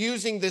 again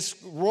using this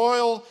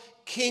royal,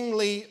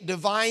 kingly,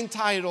 divine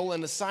title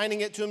and assigning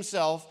it to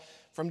himself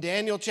from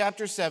Daniel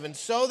chapter 7,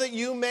 so that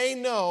you may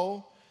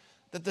know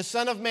that the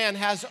Son of Man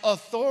has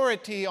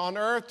authority on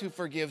earth to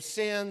forgive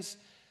sins,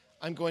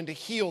 I'm going to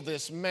heal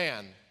this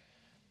man.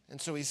 And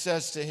so he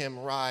says to him,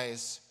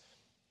 rise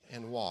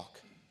and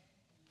walk.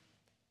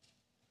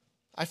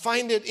 I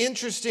find it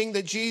interesting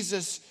that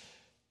Jesus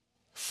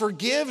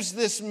forgives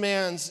this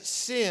man's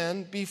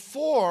sin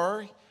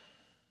before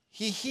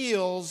he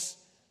heals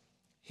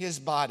his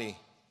body.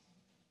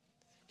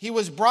 He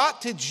was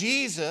brought to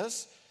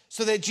Jesus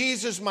so that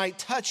Jesus might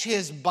touch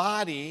his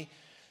body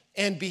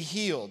and be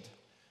healed.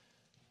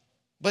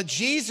 But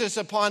Jesus,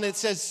 upon it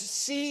says,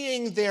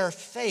 seeing their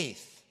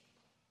faith,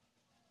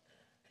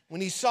 when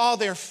he saw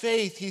their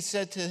faith, he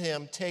said to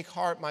him, take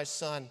heart, my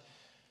son,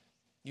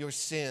 your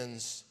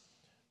sins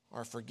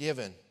are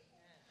forgiven.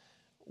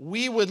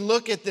 We would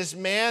look at this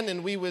man,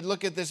 and we would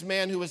look at this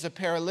man who was a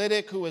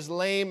paralytic, who was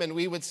lame, and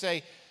we would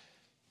say,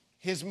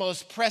 his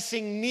most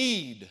pressing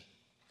need,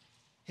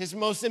 his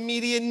most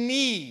immediate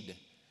need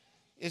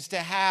is to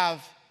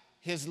have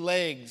his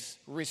legs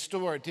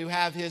restored, to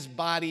have his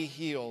body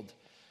healed.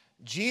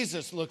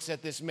 Jesus looks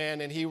at this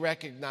man and he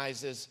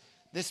recognizes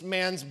this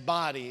man's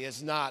body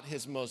is not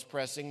his most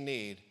pressing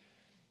need.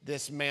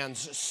 This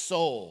man's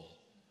soul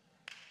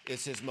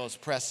is his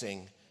most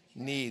pressing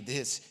need,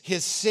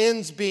 his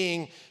sins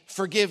being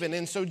forgiven.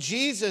 And so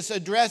Jesus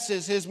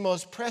addresses his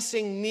most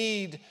pressing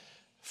need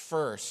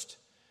first.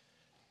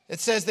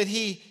 It says that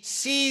he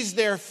sees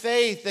their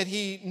faith, that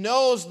he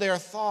knows their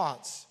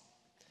thoughts.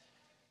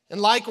 And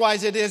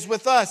likewise it is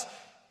with us.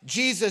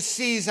 Jesus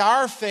sees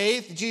our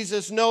faith.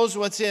 Jesus knows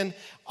what's in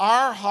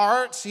our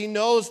hearts. He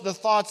knows the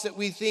thoughts that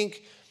we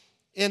think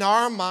in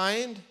our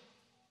mind.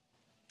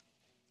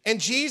 And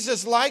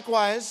Jesus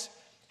likewise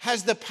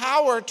has the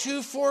power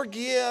to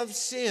forgive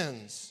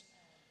sins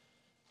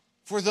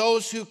for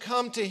those who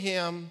come to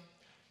him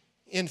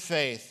in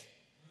faith.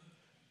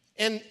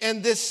 And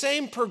this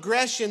same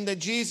progression that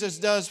Jesus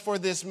does for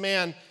this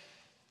man,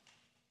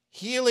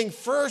 healing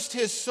first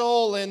his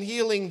soul and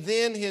healing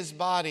then his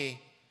body,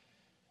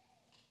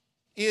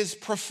 is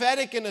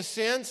prophetic in a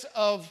sense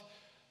of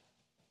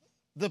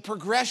the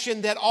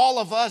progression that all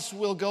of us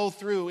will go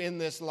through in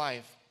this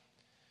life.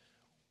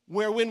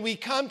 Where when we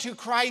come to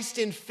Christ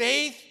in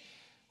faith,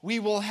 we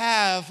will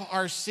have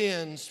our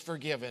sins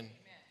forgiven.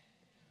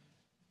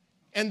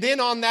 And then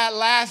on that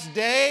last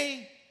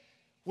day,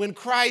 when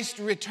Christ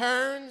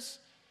returns,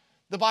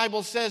 the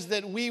Bible says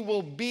that we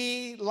will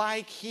be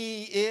like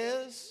he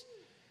is.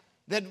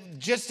 That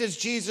just as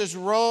Jesus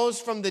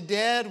rose from the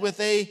dead with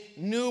a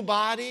new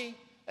body,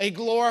 a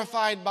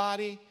glorified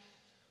body,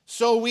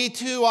 so we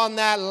too on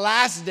that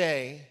last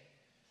day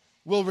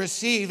will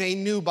receive a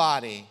new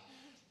body.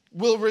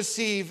 We'll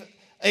receive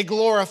a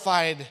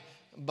glorified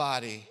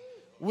body.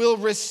 We'll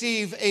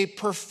receive a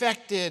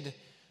perfected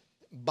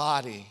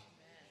body.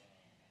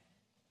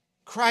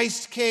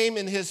 Christ came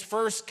in his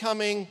first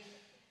coming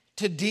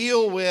to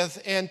deal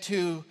with and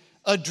to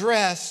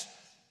address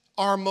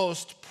our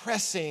most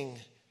pressing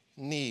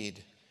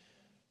need.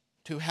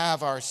 to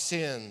have our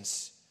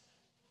sins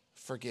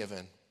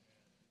forgiven.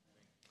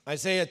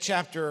 Isaiah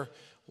chapter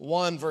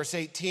 1, verse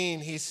 18,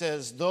 he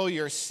says, though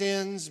your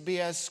sins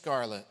be as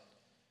scarlet,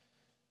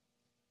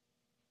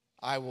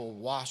 I will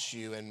wash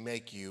you and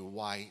make you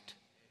white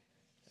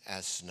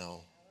as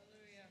snow.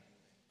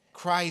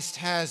 Christ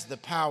has the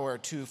power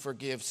to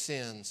forgive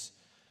sins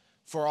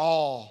for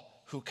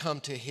all who come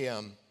to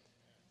him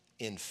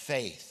in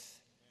faith.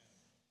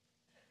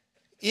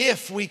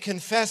 If we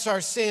confess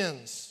our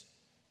sins,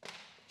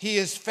 he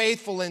is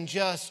faithful and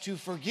just to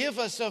forgive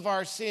us of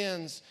our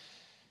sins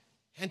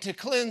and to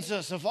cleanse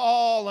us of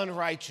all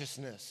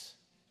unrighteousness.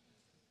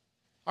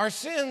 Our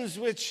sins,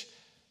 which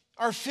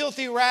are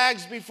filthy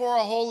rags before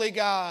a holy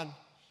God,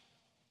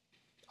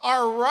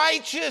 our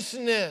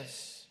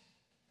righteousness,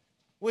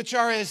 which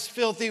are as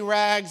filthy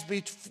rags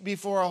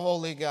before a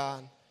holy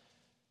God.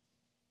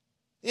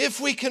 If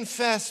we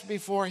confess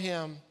before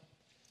him,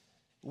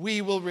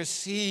 we will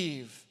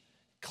receive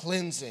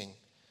cleansing.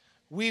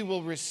 We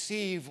will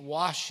receive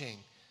washing.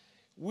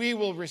 We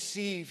will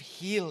receive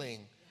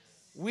healing.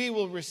 We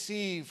will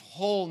receive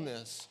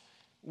wholeness.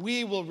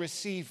 We will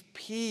receive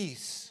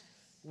peace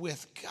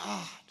with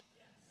God.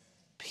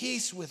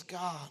 Peace with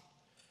God.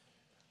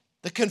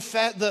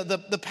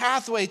 The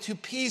pathway to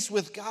peace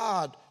with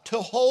God,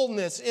 to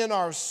wholeness in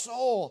our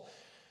soul,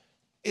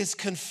 is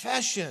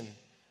confession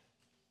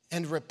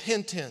and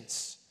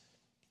repentance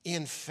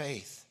in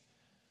faith.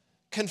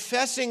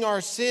 Confessing our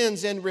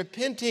sins and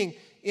repenting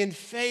in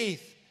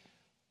faith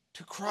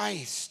to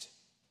Christ.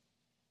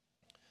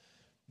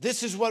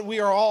 This is what we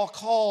are all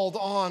called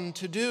on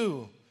to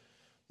do.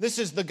 This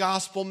is the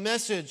gospel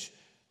message.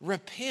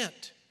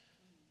 Repent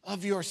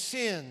of your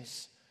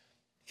sins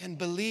and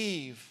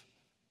believe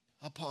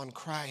upon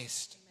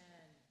Christ.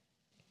 Amen.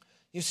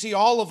 You see,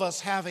 all of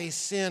us have a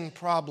sin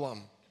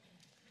problem.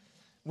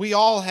 We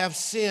all have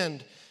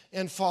sinned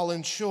and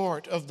fallen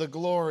short of the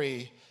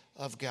glory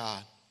of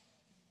God.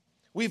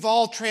 We've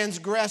all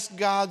transgressed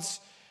God's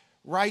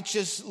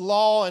righteous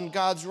law and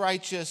God's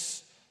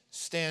righteous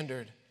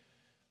standard.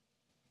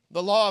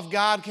 The law of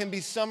God can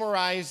be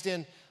summarized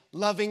in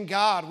loving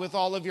God with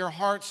all of your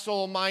heart,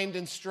 soul, mind,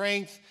 and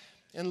strength,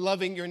 and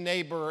loving your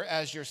neighbor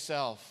as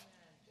yourself.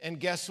 And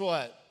guess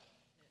what?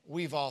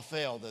 We've all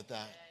failed at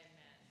that.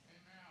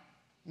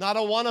 Not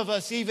a one of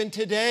us, even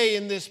today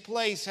in this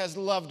place, has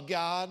loved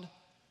God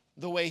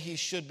the way he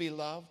should be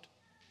loved.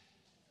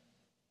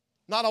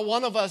 Not a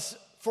one of us,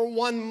 for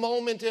one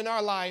moment in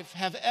our life,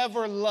 have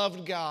ever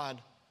loved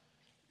God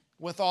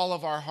with all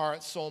of our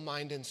heart, soul,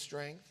 mind, and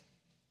strength.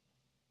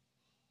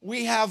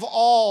 We have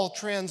all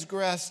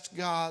transgressed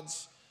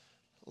God's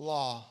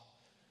law.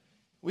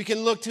 We can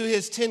look to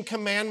his 10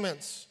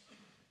 commandments.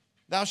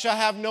 Thou shalt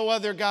have no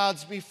other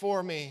gods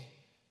before me.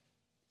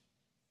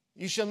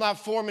 You shall not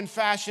form and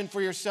fashion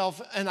for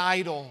yourself an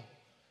idol.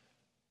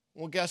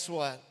 Well, guess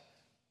what?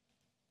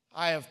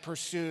 I have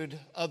pursued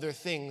other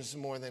things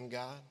more than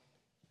God.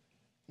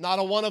 Not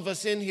a one of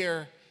us in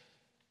here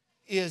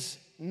is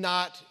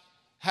not,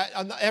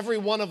 every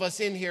one of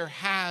us in here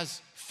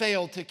has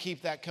failed to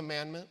keep that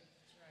commandment.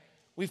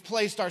 We've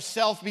placed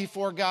ourselves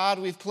before God.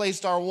 We've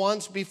placed our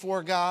wants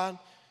before God.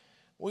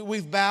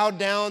 We've bowed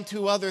down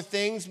to other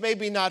things,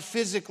 maybe not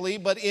physically,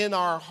 but in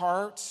our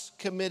hearts,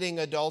 committing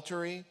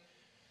adultery.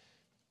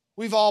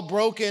 We've all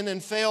broken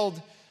and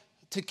failed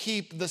to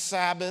keep the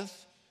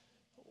Sabbath.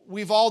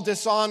 We've all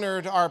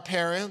dishonored our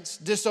parents,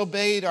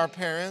 disobeyed our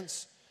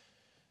parents.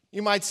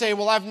 You might say,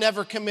 well, I've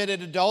never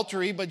committed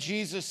adultery, but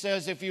Jesus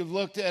says if you've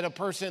looked at a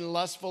person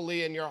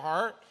lustfully in your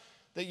heart,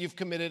 that you've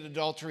committed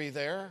adultery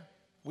there.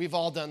 We've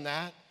all done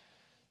that.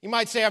 You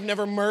might say, I've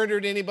never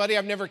murdered anybody,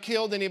 I've never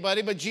killed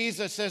anybody, but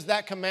Jesus says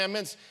that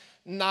commandment's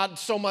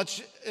not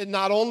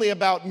only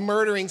about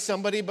murdering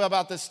somebody, but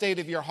about the state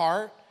of your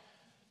heart.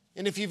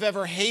 And if you've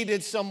ever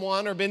hated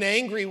someone or been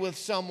angry with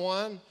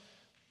someone,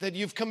 that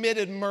you've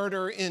committed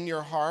murder in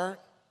your heart.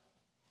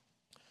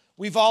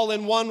 We've all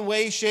in one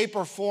way, shape,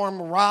 or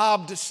form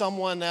robbed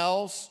someone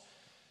else,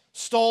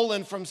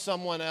 stolen from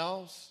someone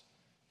else.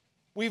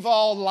 We've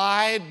all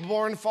lied,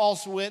 borne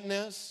false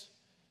witness.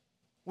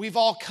 We've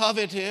all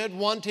coveted,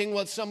 wanting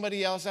what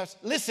somebody else has.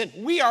 Listen,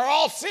 we are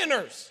all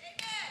sinners.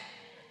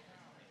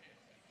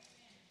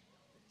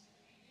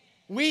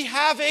 We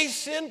have a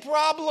sin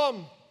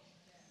problem.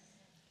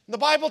 The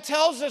Bible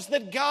tells us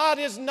that God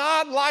is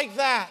not like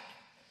that.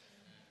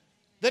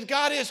 That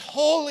God is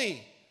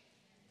holy.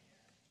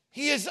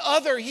 He is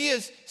other. He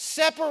is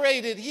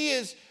separated. He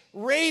is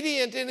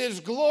radiant in his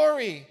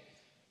glory.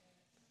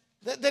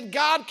 That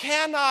God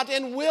cannot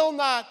and will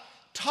not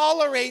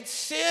tolerate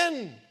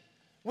sin,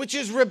 which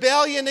is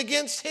rebellion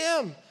against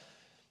him,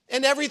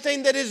 and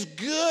everything that is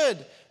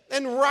good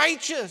and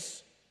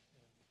righteous,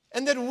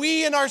 and that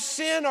we in our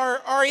sin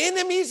are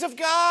enemies of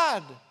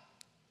God,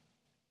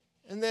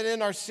 and that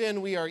in our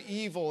sin we are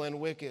evil and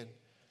wicked.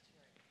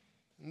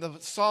 The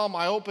psalm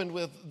I opened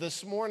with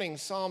this morning,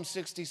 Psalm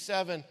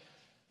 67,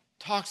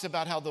 talks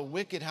about how the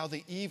wicked, how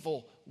the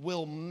evil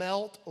will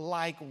melt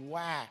like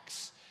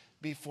wax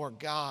before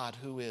God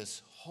who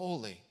is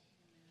holy.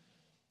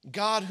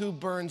 God who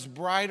burns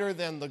brighter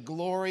than the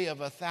glory of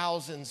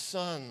 1,000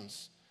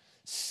 suns,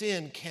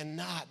 sin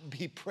cannot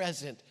be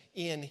present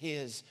in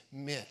his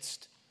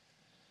midst.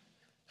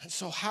 And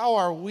so how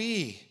are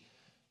we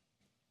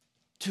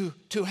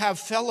to have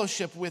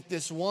fellowship with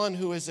this one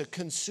who is a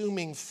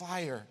consuming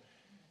fire?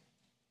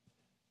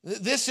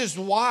 This is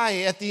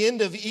why at the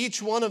end of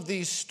each one of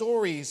these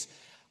stories,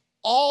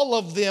 all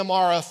of them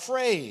are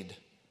afraid.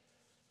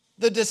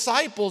 The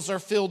disciples are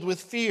filled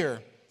with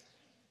fear.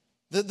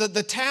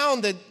 The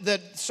town that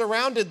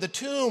surrounded the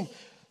tomb,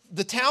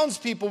 the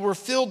townspeople were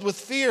filled with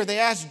fear. They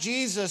asked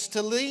Jesus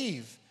to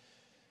leave.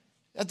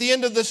 At the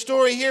end of the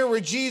story here where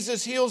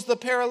Jesus heals the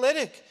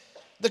paralytic,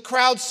 the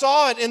crowd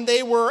saw it and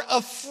they were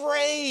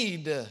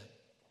afraid.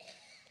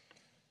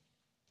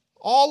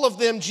 All of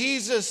them,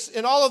 Jesus,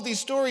 in all of these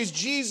stories,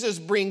 Jesus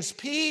brings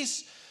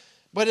peace,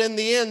 but in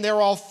the end,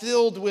 they're all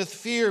filled with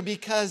fear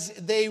because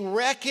they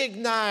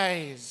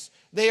recognize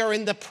they are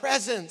in the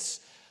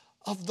presence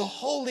of the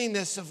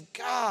holiness of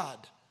God.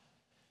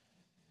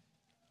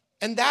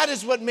 And that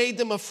is what made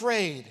them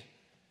afraid,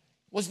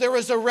 was there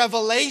was a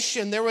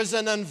revelation, there was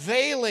an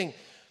unveiling.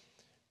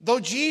 Though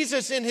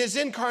Jesus in his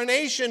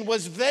incarnation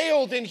was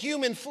veiled in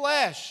human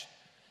flesh,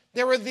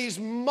 there were these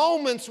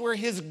moments where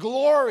his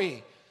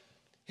glory,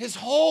 his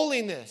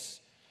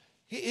holiness,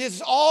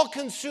 his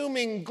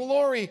all-consuming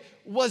glory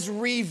was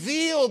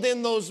revealed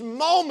in those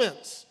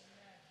moments.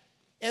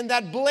 And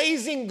that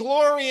blazing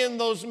glory in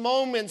those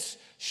moments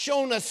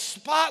shone a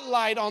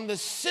spotlight on the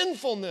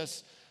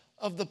sinfulness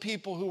of the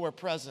people who were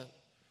present.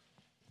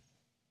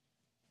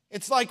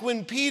 It's like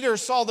when Peter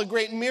saw the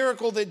great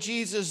miracle that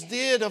Jesus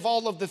did of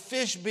all of the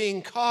fish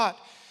being caught.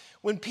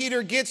 When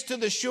Peter gets to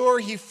the shore,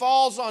 he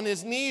falls on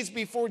his knees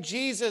before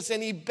Jesus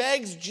and he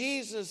begs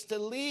Jesus to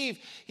leave.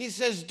 He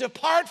says,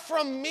 "Depart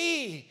from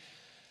me,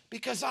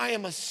 because I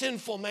am a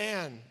sinful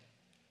man."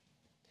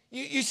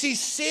 You see,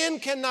 sin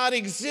cannot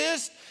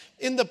exist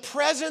in the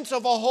presence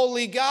of a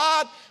holy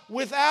God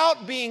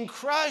without being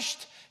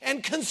crushed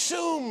and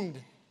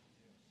consumed.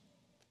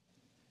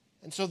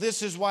 And so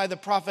this is why the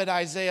prophet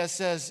Isaiah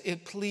says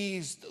it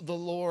pleased the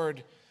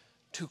Lord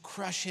to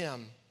crush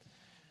him.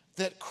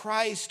 That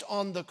Christ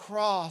on the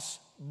cross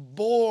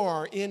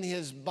bore in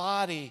his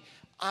body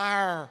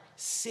our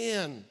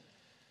sin,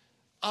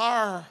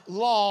 our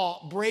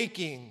law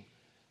breaking,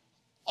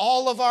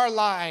 all of our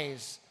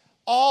lies,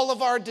 all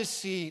of our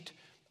deceit,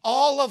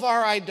 all of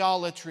our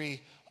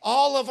idolatry,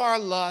 all of our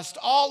lust,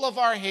 all of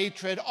our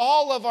hatred,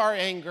 all of our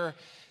anger.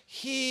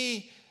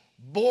 He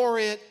bore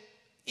it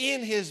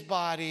in his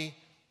body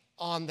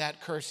on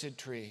that cursed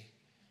tree.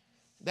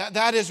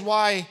 That is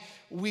why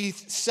we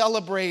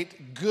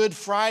celebrate Good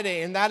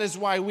Friday, and that is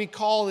why we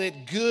call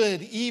it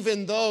good,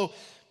 even though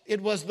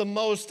it was the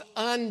most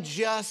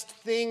unjust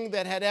thing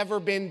that had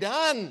ever been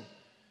done.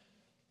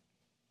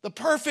 The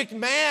perfect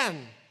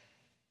man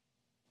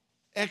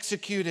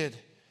executed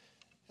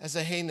as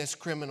a heinous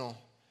criminal.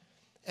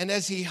 And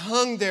as he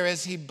hung there,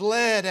 as he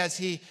bled, as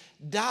he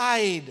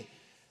died,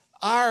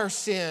 our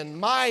sin,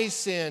 my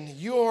sin,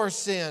 your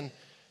sin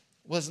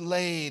was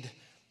laid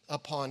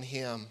upon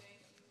him.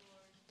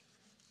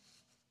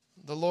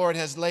 The Lord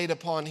has laid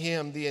upon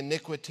him the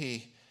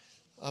iniquity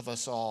of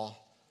us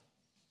all,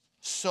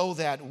 so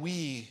that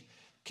we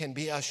can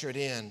be ushered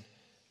in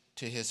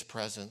to his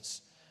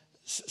presence,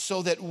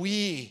 so that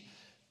we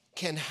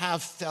can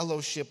have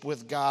fellowship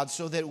with God,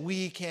 so that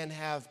we can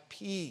have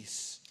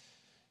peace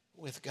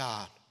with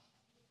God,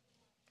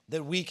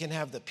 that we can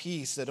have the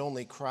peace that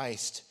only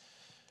Christ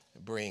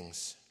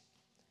brings.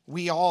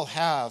 We all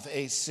have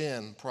a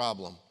sin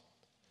problem.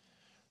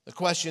 The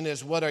question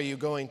is, what are you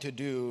going to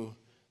do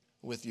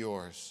with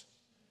yours?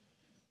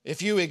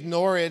 If you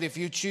ignore it, if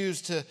you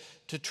choose to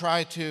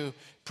try to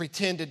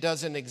pretend it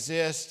doesn't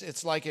exist,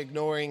 it's like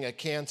ignoring a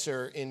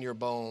cancer in your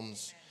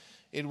bones.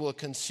 It will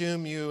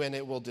consume you and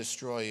it will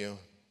destroy you.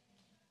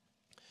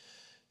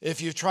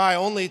 If you try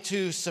only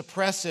to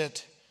suppress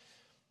it,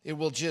 it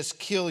will just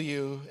kill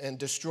you and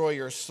destroy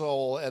your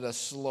soul at a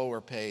slower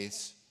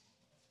pace.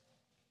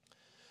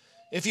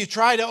 If you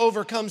try to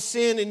overcome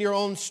sin in your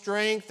own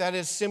strength, that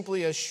is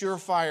simply a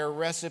surefire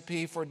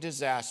recipe for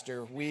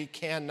disaster. We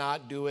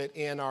cannot do it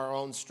in our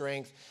own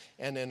strength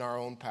and in our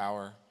own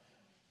power.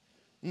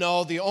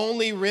 No, the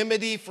only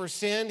remedy for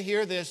sin,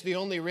 hear this, the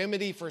only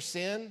remedy for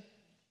sin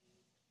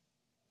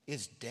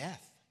is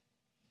death.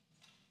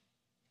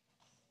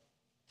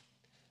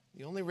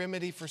 The only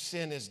remedy for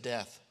sin is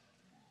death.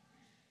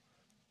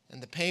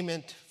 And the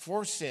payment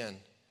for sin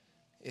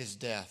is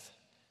death.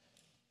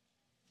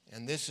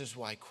 And this is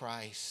why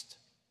Christ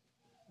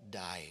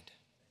died.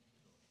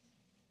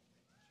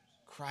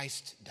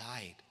 Christ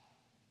died.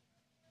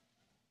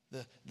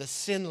 The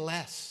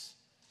sinless,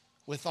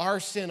 with our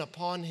sin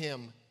upon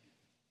him,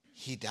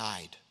 he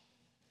died.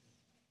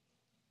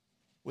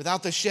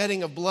 Without the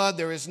shedding of blood,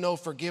 there is no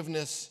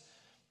forgiveness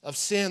of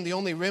sin. The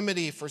only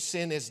remedy for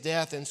sin is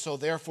death, and so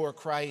therefore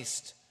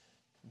Christ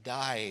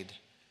died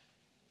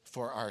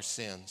for our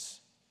sins.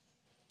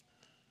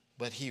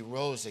 But he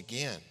rose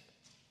again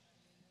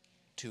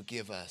to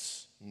give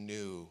us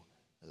new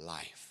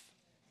life.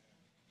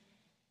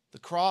 The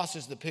cross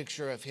is the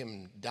picture of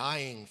him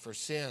dying for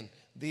sin.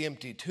 The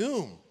empty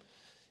tomb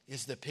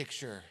is the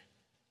picture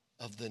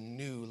of the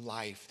new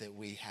life that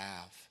we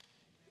have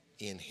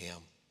in him.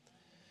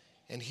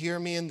 And hear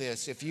me in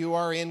this, if you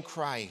are in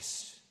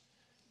Christ,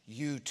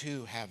 you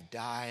too have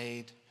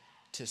died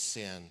to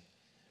sin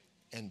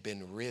and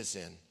been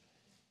risen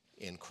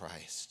in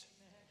Christ.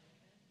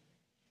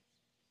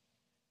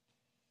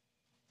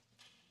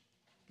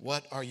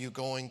 What are you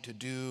going to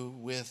do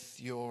with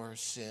your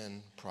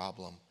sin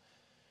problem?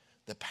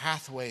 The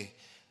pathway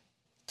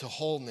to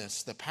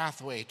wholeness, the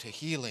pathway to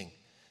healing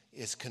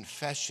is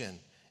confession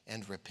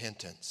and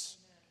repentance.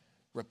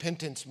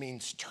 Repentance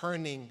means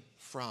turning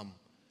from.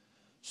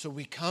 So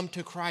we come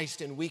to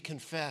Christ and we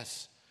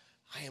confess,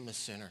 I am a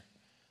sinner.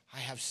 I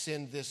have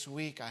sinned this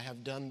week. I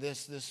have done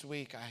this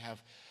week. I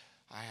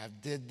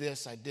have did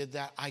this. I did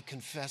that. I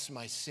confess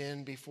my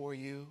sin before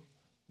you,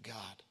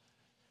 God.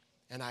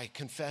 And I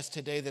confess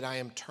today that I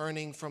am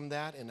turning from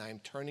that and I am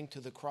turning to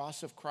the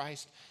cross of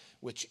Christ,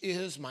 which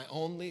is my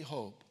only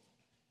hope.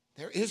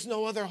 There is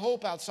no other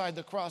hope outside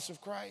the cross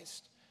of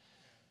Christ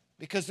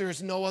because there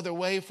is no other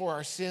way for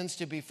our sins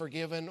to be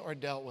forgiven or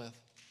dealt with.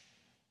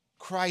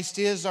 Christ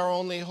is our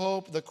only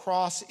hope. The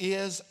cross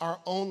is our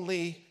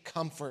only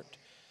comfort.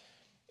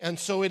 And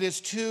so it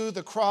is to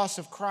the cross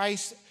of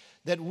Christ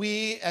that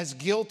we, as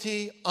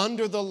guilty,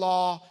 under the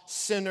law,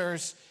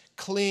 sinners,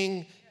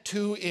 cling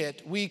to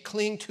it. We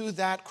cling to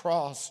that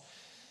cross.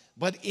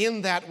 But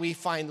in that we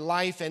find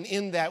life, and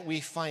in that we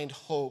find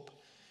hope.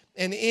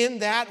 And in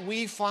that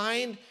we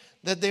find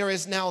that there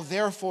is now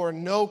therefore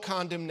no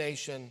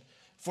condemnation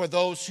for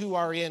those who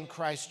are in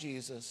Christ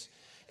Jesus.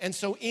 And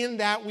so in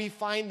that we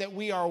find that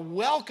we are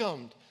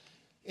welcomed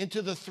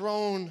into the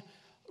throne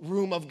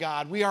room of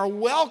God. We are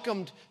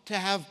welcomed to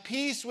have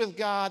peace with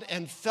God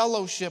and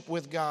fellowship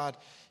with God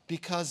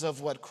because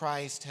of what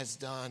Christ has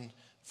done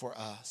for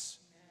us.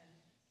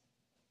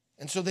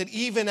 And so that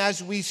even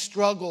as we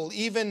struggle,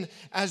 even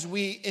as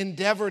we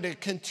endeavor to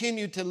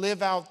continue to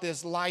live out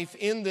this life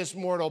in this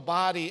mortal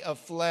body of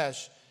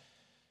flesh,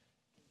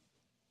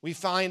 we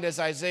find, as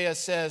Isaiah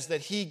says,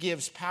 that he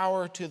gives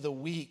power to the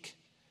weak,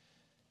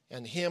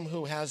 and him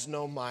who has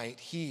no might,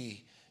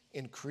 he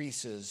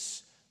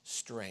increases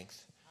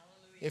strength.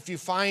 Hallelujah. If you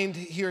find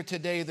here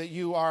today that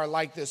you are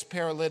like this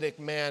paralytic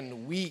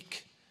man,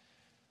 weak,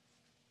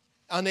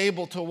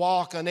 unable to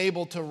walk,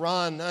 unable to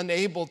run,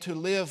 unable to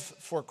live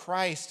for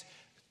Christ,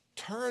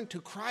 turn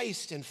to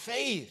Christ in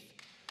faith.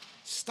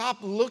 Stop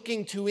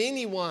looking to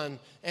anyone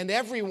and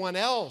everyone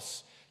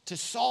else to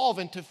solve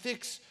and to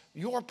fix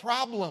your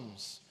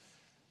problems.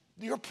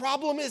 Your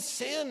problem is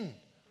sin,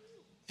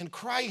 and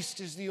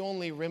Christ is the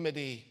only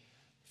remedy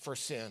for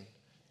sin.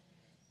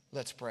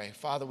 Let's pray.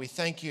 Father, we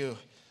thank you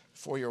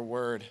for your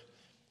word.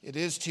 It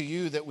is to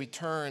you that we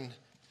turn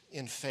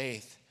in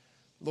faith.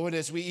 Lord,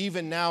 as we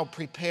even now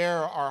prepare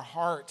our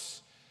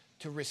hearts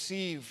to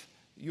receive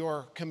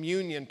your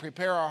communion,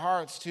 prepare our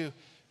hearts to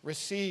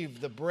receive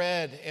the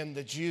bread and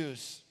the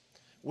juice,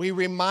 we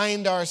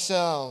remind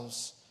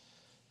ourselves,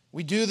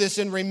 we do this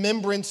in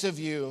remembrance of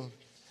you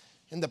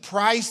and the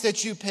price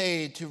that you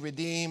paid to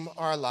redeem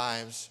our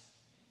lives.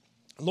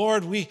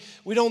 Lord, we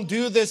don't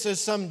do this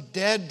as some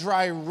dead,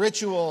 dry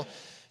ritual,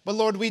 but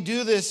Lord, we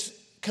do this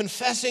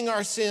confessing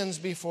our sins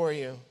before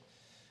you.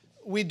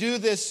 We do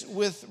this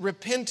with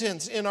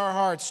repentance in our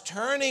hearts,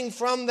 turning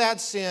from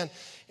that sin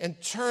and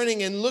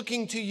turning and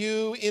looking to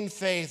you in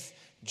faith,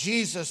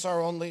 Jesus, our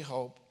only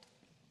hope.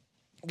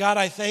 God,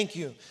 I thank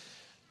you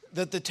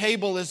that the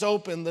table is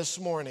open this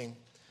morning,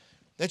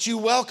 that you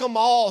welcome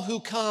all who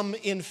come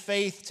in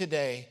faith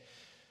today.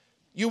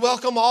 You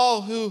welcome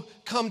all who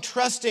come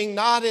trusting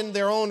not in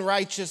their own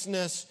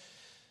righteousness,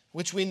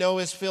 which we know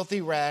is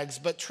filthy rags,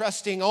 but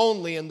trusting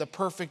only in the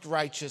perfect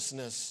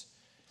righteousness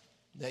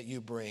that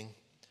you bring.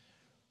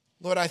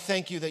 Lord, I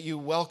thank you that you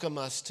welcome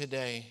us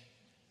today,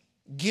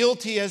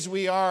 guilty as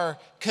we are,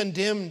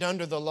 condemned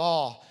under the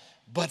law,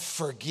 but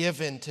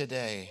forgiven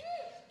today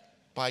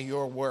by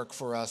your work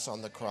for us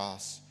on the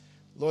cross.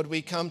 Lord,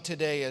 we come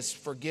today as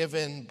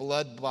forgiven,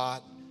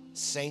 blood-bought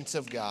saints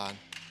of God.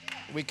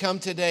 We come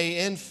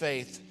today in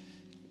faith,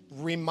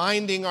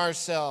 reminding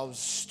ourselves,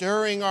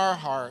 stirring our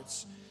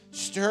hearts,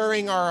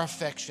 stirring our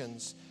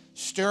affections,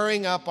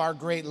 stirring up our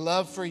great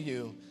love for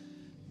you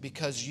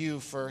because you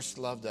first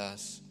loved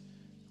us.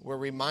 We're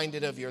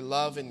reminded of your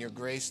love and your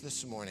grace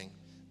this morning,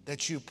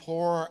 that you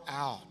pour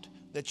out,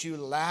 that you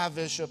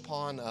lavish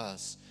upon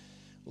us.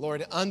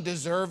 Lord,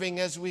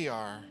 undeserving as we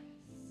are,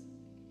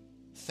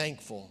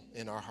 thankful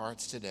in our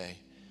hearts today.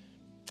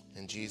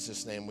 In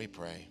Jesus' name we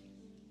pray.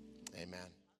 Amen.